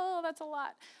like, oh, that's a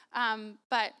lot.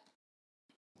 But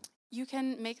you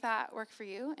can make that work for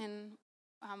you in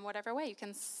whatever way. You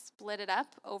can split it up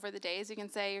over the days. You can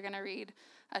say you're going to read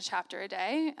a chapter a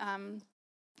day,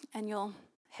 and you'll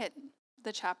hit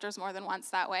the chapters more than once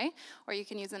that way. Or you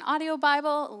can use an audio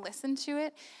Bible, listen to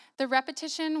it. The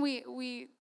repetition, we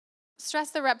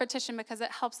stress the repetition because it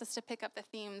helps us to pick up the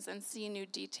themes and see new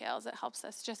details. It helps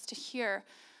us just to hear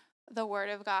the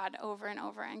word of God over and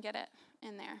over and get it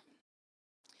in there.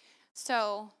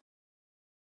 So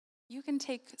you can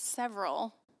take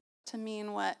several to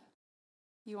mean what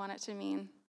you want it to mean.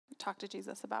 Talk to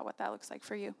Jesus about what that looks like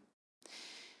for you.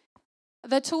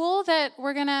 The tool that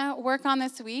we're going to work on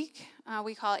this week,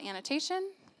 we call it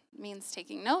annotation. It means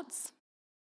taking notes.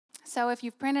 So if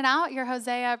you've printed out your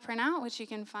Hosea printout, which you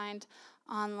can find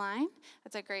online,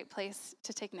 that's a great place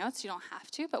to take notes. You don't have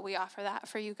to, but we offer that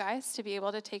for you guys to be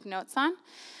able to take notes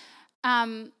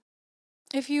on.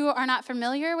 If you are not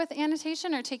familiar with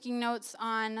annotation or taking notes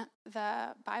on the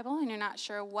Bible and you're not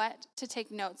sure what to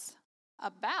take notes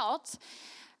about,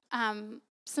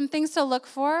 some things to look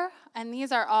for, and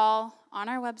these are all on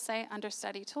our website under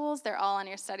study tools. They're all on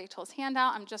your study tools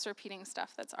handout. I'm just repeating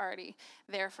stuff that's already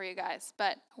there for you guys,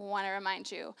 but I want to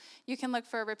remind you. You can look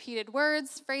for repeated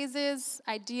words, phrases,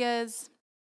 ideas,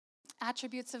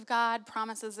 attributes of God,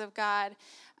 promises of God,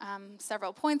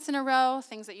 several points in a row,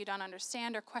 things that you don't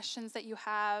understand or questions that you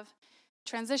have.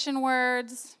 transition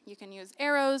words. You can use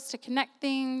arrows to connect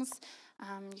things.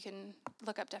 You can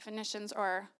look up definitions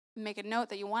or make a note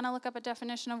that you want to look up a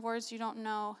definition of words you don't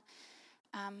know.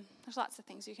 There's lots of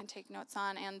things you can take notes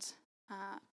on, and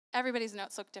everybody's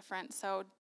notes look different, so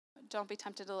don't be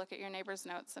tempted to look at your neighbor's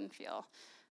notes and feel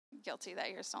guilty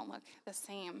that yours don't look the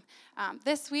same.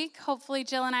 This week, hopefully,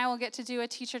 Jill and I will get to do a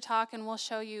teacher talk, and we'll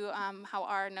show you how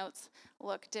our notes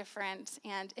look different.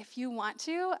 And if you want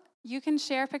to, you can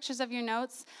share pictures of your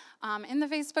notes in the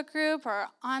Facebook group or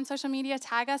on social media.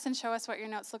 Tag us and show us what your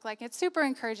notes look like. It's super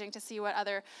encouraging to see what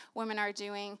other women are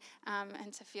doing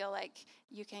and to feel like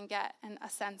you can get a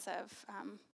sense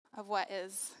of what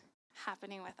is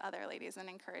happening with other ladies and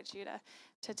encourage you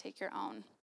to take your own.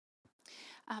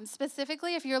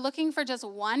 Specifically, if you're looking for just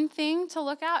one thing to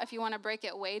look at, if you want to break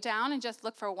it way down and just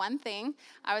look for one thing,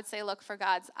 I would say look for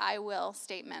God's I will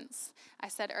statements. I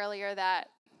said earlier that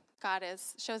God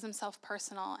shows himself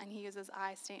personal, and he uses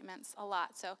I statements a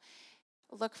lot. So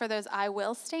look for those I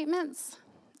will statements,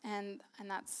 and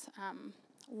that's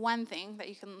one thing that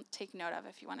you can take note of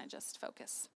if you want to just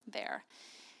focus there.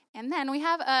 And then we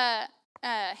have a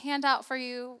handout for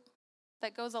you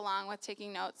that goes along with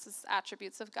taking notes. This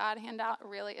Attributes of God handout.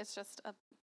 Really, it's just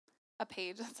a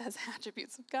page that says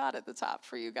Attributes of God at the top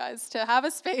for you guys to have a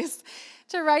space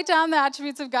to write down the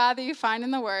attributes of God that you find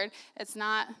in the Word. It's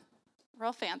not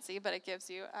real fancy, but it gives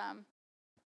you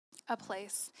a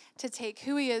place to take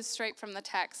who he is straight from the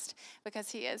text,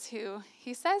 because he is who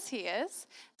he says he is.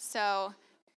 So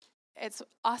it's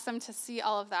awesome to see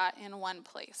all of that in one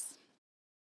place.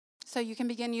 So you can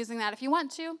begin using that if you want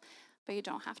to, but you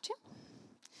don't have to.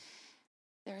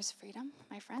 There is freedom,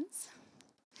 my friends.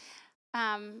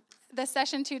 The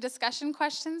session 2 discussion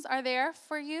questions are there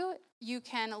for you. You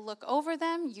can look over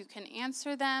them. You can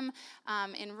answer them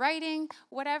in writing,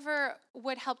 whatever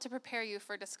would help to prepare you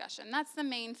for discussion. That's the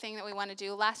main thing that we want to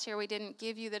do. Last year, we didn't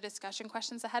give you the discussion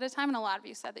questions ahead of time, and a lot of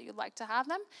you said that you'd like to have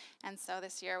them. And so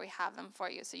this year, we have them for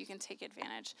you, so you can take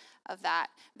advantage of that.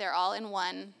 They're all in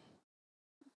one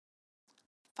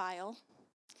file.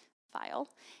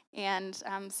 And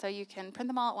so you can print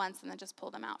them all at once and then just pull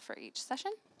them out for each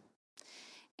session.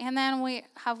 And then we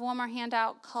have one more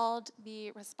handout called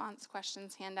the response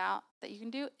questions handout that you can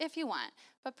do if you want.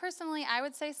 But personally, I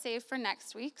would say save for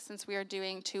next week, since we are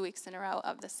doing 2 weeks in a row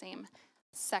of the same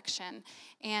section.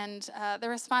 And the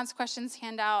response questions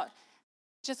handout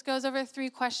just goes over 3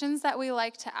 questions that we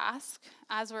like to ask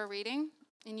as we're reading.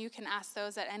 And you can ask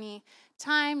those at any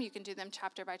time. You can do them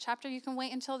chapter by chapter. You can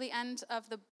wait until the end of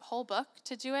the whole book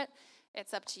to do it.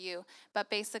 It's up to you.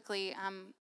 But basically,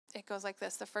 it goes like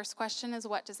this. The first question is,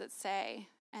 what does it say?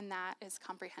 And that is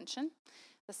comprehension.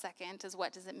 The second is,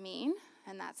 what does it mean?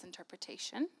 And that's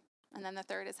interpretation. And then the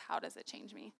third is, how does it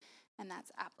change me? And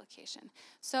that's application.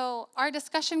 So our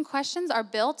discussion questions are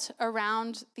built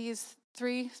around these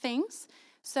 3 things.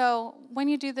 So when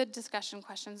you do the discussion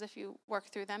questions, if you work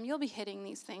through them, you'll be hitting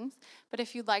these things. But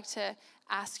if you'd like to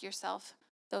ask yourself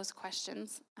those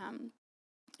questions and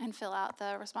fill out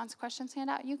the response questions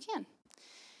handout, you can.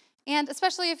 And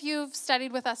especially if you've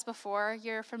studied with us before,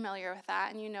 you're familiar with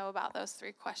that and you know about those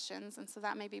 3 questions, and so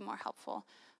that may be more helpful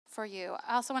for you.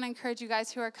 I also want to encourage you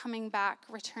guys who are coming back,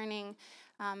 returning,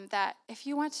 that if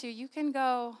you want to, you can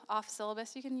go off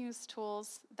syllabus. You can use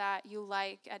tools that you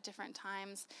like at different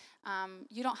times.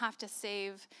 You don't have to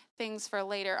save things for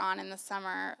later on in the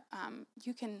summer.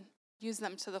 You can use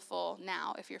them to the full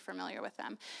now if you're familiar with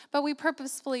them. But we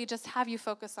purposefully just have you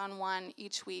focus on one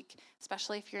each week,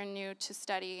 especially if you're new to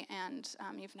study and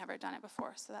you've never done it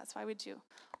before. So that's why we do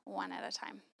one at a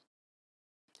time.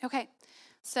 Okay,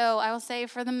 so I will say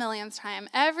for the millionth time,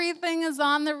 everything is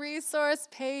on the resource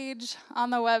page on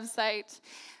the website.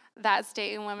 That's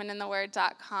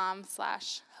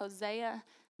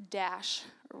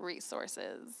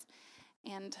daytonwomenintheWord.com/Hosea-resources.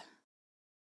 And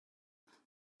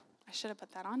I should have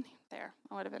put that on there.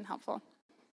 That would have been helpful.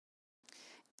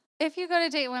 If you go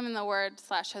to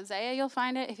daytonwomenintheWord.com/Hosea, you'll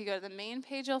find it. If you go to the main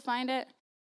page, you'll find it.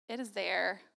 It is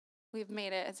there. We've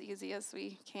made it as easy as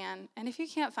we can. And if you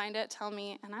can't find it, tell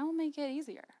me, and I will make it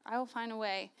easier. I will find a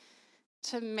way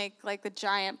to make like the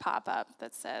giant pop-up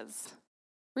that says,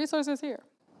 resources here.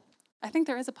 I think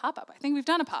there is a pop-up. I think we've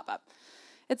done a pop-up.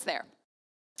 It's there.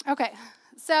 Okay,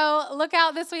 so look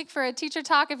out this week for a teacher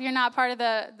talk if you're not part of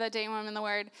the Dayton Women in the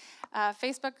Word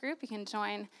Facebook group. You can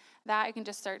join that. You can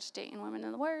just search Dayton Women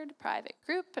in the Word private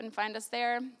group and find us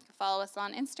there. Follow us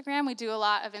on Instagram. We do a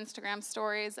lot of Instagram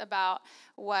stories about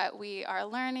what we are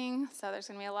learning, so there's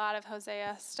going to be a lot of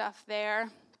Hosea stuff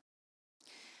there.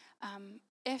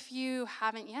 If you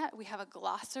haven't yet, we have a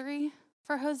glossary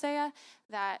for Hosea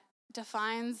that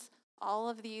defines all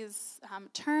of these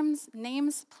terms,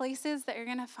 names, places that you're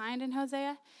going to find in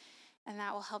Hosea, and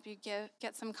that will help you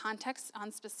get some context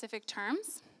on specific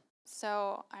terms.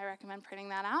 So I recommend printing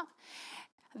that out.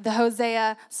 The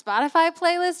Hosea Spotify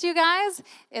playlist, you guys,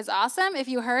 is awesome. If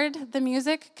you heard the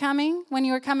music coming when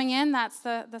you were coming in, that's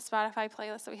the Spotify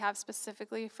playlist that we have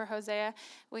specifically for Hosea.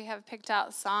 We have picked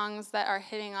out songs that are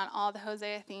hitting on all the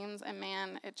Hosea themes, and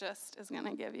man, it just is going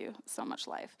to give you so much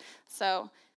life. So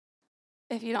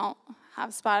if you don't have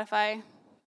Spotify,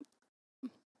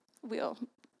 we'll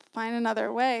find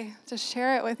another way to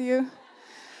share it with you.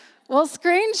 We'll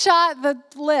screenshot the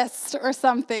list or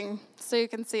something so you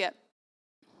can see it.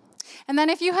 And then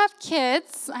if you have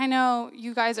kids, I know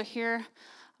you guys are here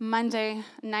Monday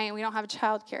night. We don't have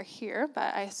childcare here,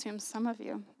 but I assume some of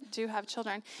you do have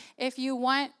children. If you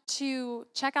want to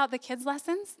check out the kids'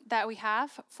 lessons that we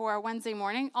have for Wednesday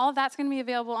morning, all of that's going to be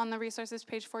available on the resources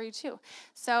page for you too.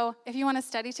 So if you want to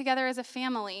study together as a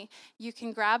family, you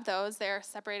can grab those. They're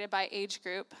separated by age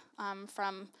group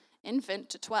from infant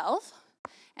to 12.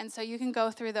 And so you can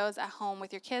go through those at home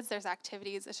with your kids. There's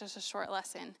activities. It's just a short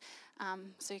lesson.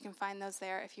 So you can find those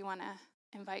there if you want to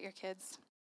invite your kids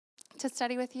to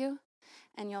study with you.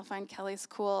 And you'll find Kelly's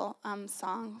cool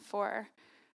song for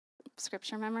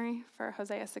scripture memory for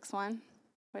Hosea 6:1,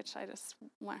 which I just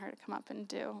want her to come up and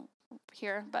do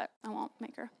here, but I won't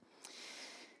make her.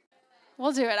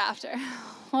 We'll do it after.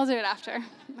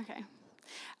 Okay.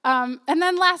 And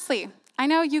then lastly, I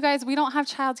know you guys, we don't have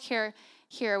childcare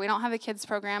here. We don't have a kids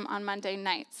program on Monday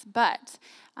nights, but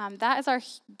that is our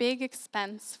big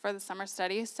expense for the summer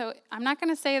study. So I'm not going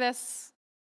to say this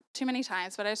too many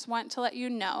times, but I just want to let you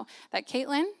know that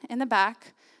Caitlin in the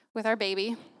back with our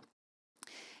baby,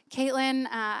 Caitlin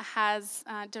has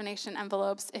donation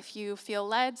envelopes if you feel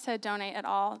led to donate at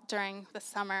all during the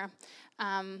summer.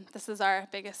 This is our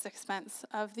biggest expense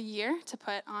of the year to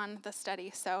put on the study.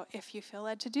 So if you feel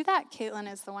led to do that, Caitlin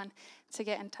is the one to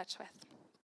get in touch with.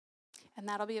 And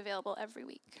that'll be available every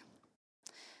week.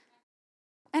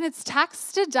 And it's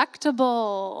tax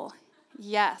deductible.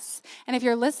 Yes. And if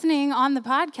you're listening on the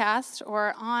podcast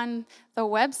or on the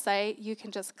website, you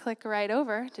can just click right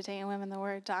over to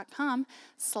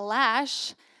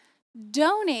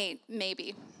dayandwomentheword.com/donate,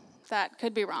 maybe. That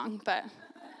could be wrong, but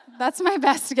that's my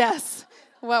best guess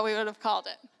what we would have called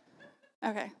it.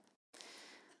 Okay.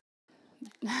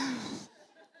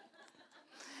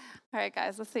 All right,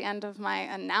 guys, that's the end of my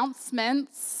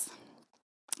announcements.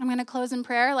 I'm going to close in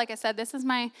prayer. Like I said, this is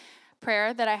my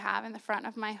prayer that I have in the front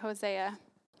of my Hosea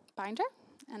binder,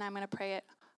 and I'm going to pray it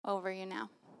over you now.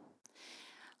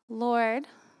 Lord,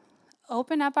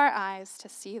 open up our eyes to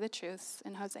see the truths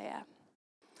in Hosea.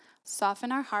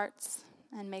 Soften our hearts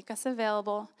and make us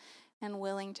available and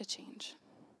willing to change.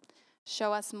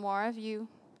 Show us more of you.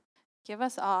 Give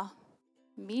us awe.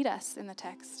 Meet us in the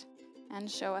text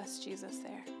and show us Jesus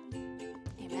there.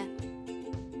 Amen.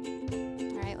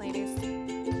 All right, ladies.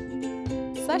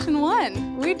 Session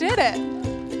 1. We did it.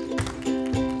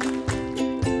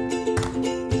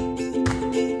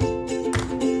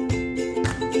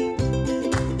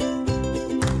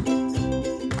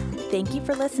 Thank you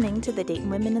for listening to the Dayton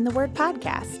Women in the Word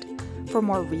podcast. For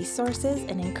more resources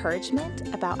and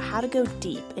encouragement about how to go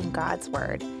deep in God's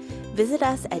Word, visit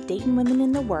us at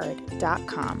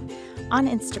daytonwomenintheword.com on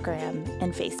Instagram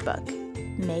and Facebook.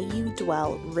 May you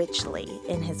dwell richly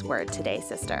in His Word today,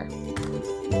 sister.